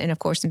followers, and of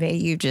course me.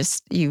 You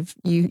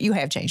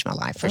have changed my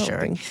life for sure.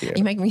 Thank you.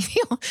 You make me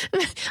feel.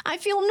 I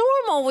feel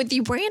normal with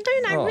you,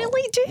 Brandon. I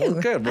really do.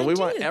 Well, good. Well, I we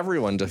do. want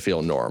everyone to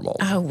feel normal.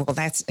 Oh, well,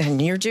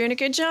 and you're doing a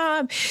good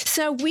job.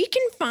 So we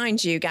can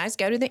find you guys.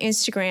 Go to the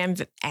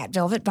Instagram at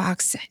Velvet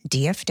Box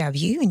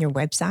DFW, and your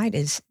website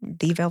is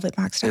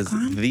thevelvetbox.com. Is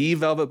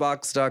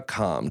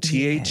thevelvetbox.com.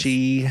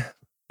 THE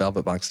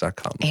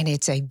velvetbox.com. And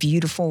it's a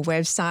beautiful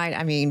website.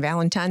 I mean,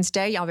 Valentine's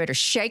Day, y'all better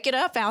shake it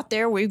up out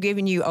there. We've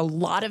given you a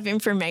lot of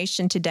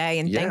information today,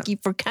 and thank you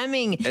for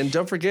coming. And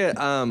don't forget,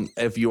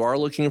 if you are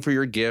looking for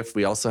your gift,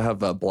 we also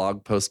have a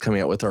blog post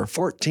coming out with our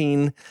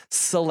 14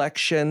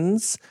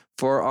 selections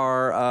for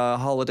our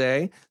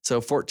holiday. So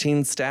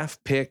 14 staff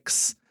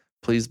picks.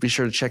 Please be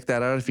sure to check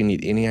that out if you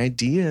need any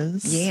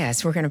ideas.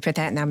 Yes, we're going to put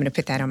that, and I'm going to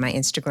put that on my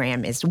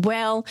Instagram as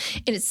well.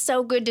 And it's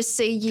so good to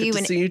see you. Good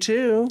to see you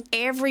too.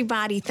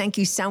 Everybody, thank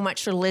you so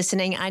much for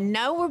listening. I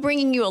know we're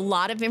bringing you a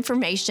lot of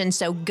information,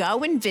 so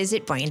go and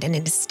visit Brandon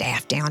and his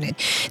staff down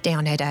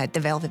at the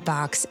Velvet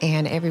Box.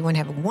 And everyone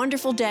have a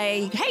wonderful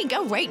day. Hey,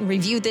 go rate and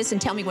review this and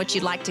tell me what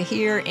you'd like to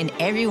hear. And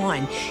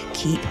everyone,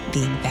 keep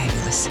being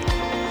fabulous.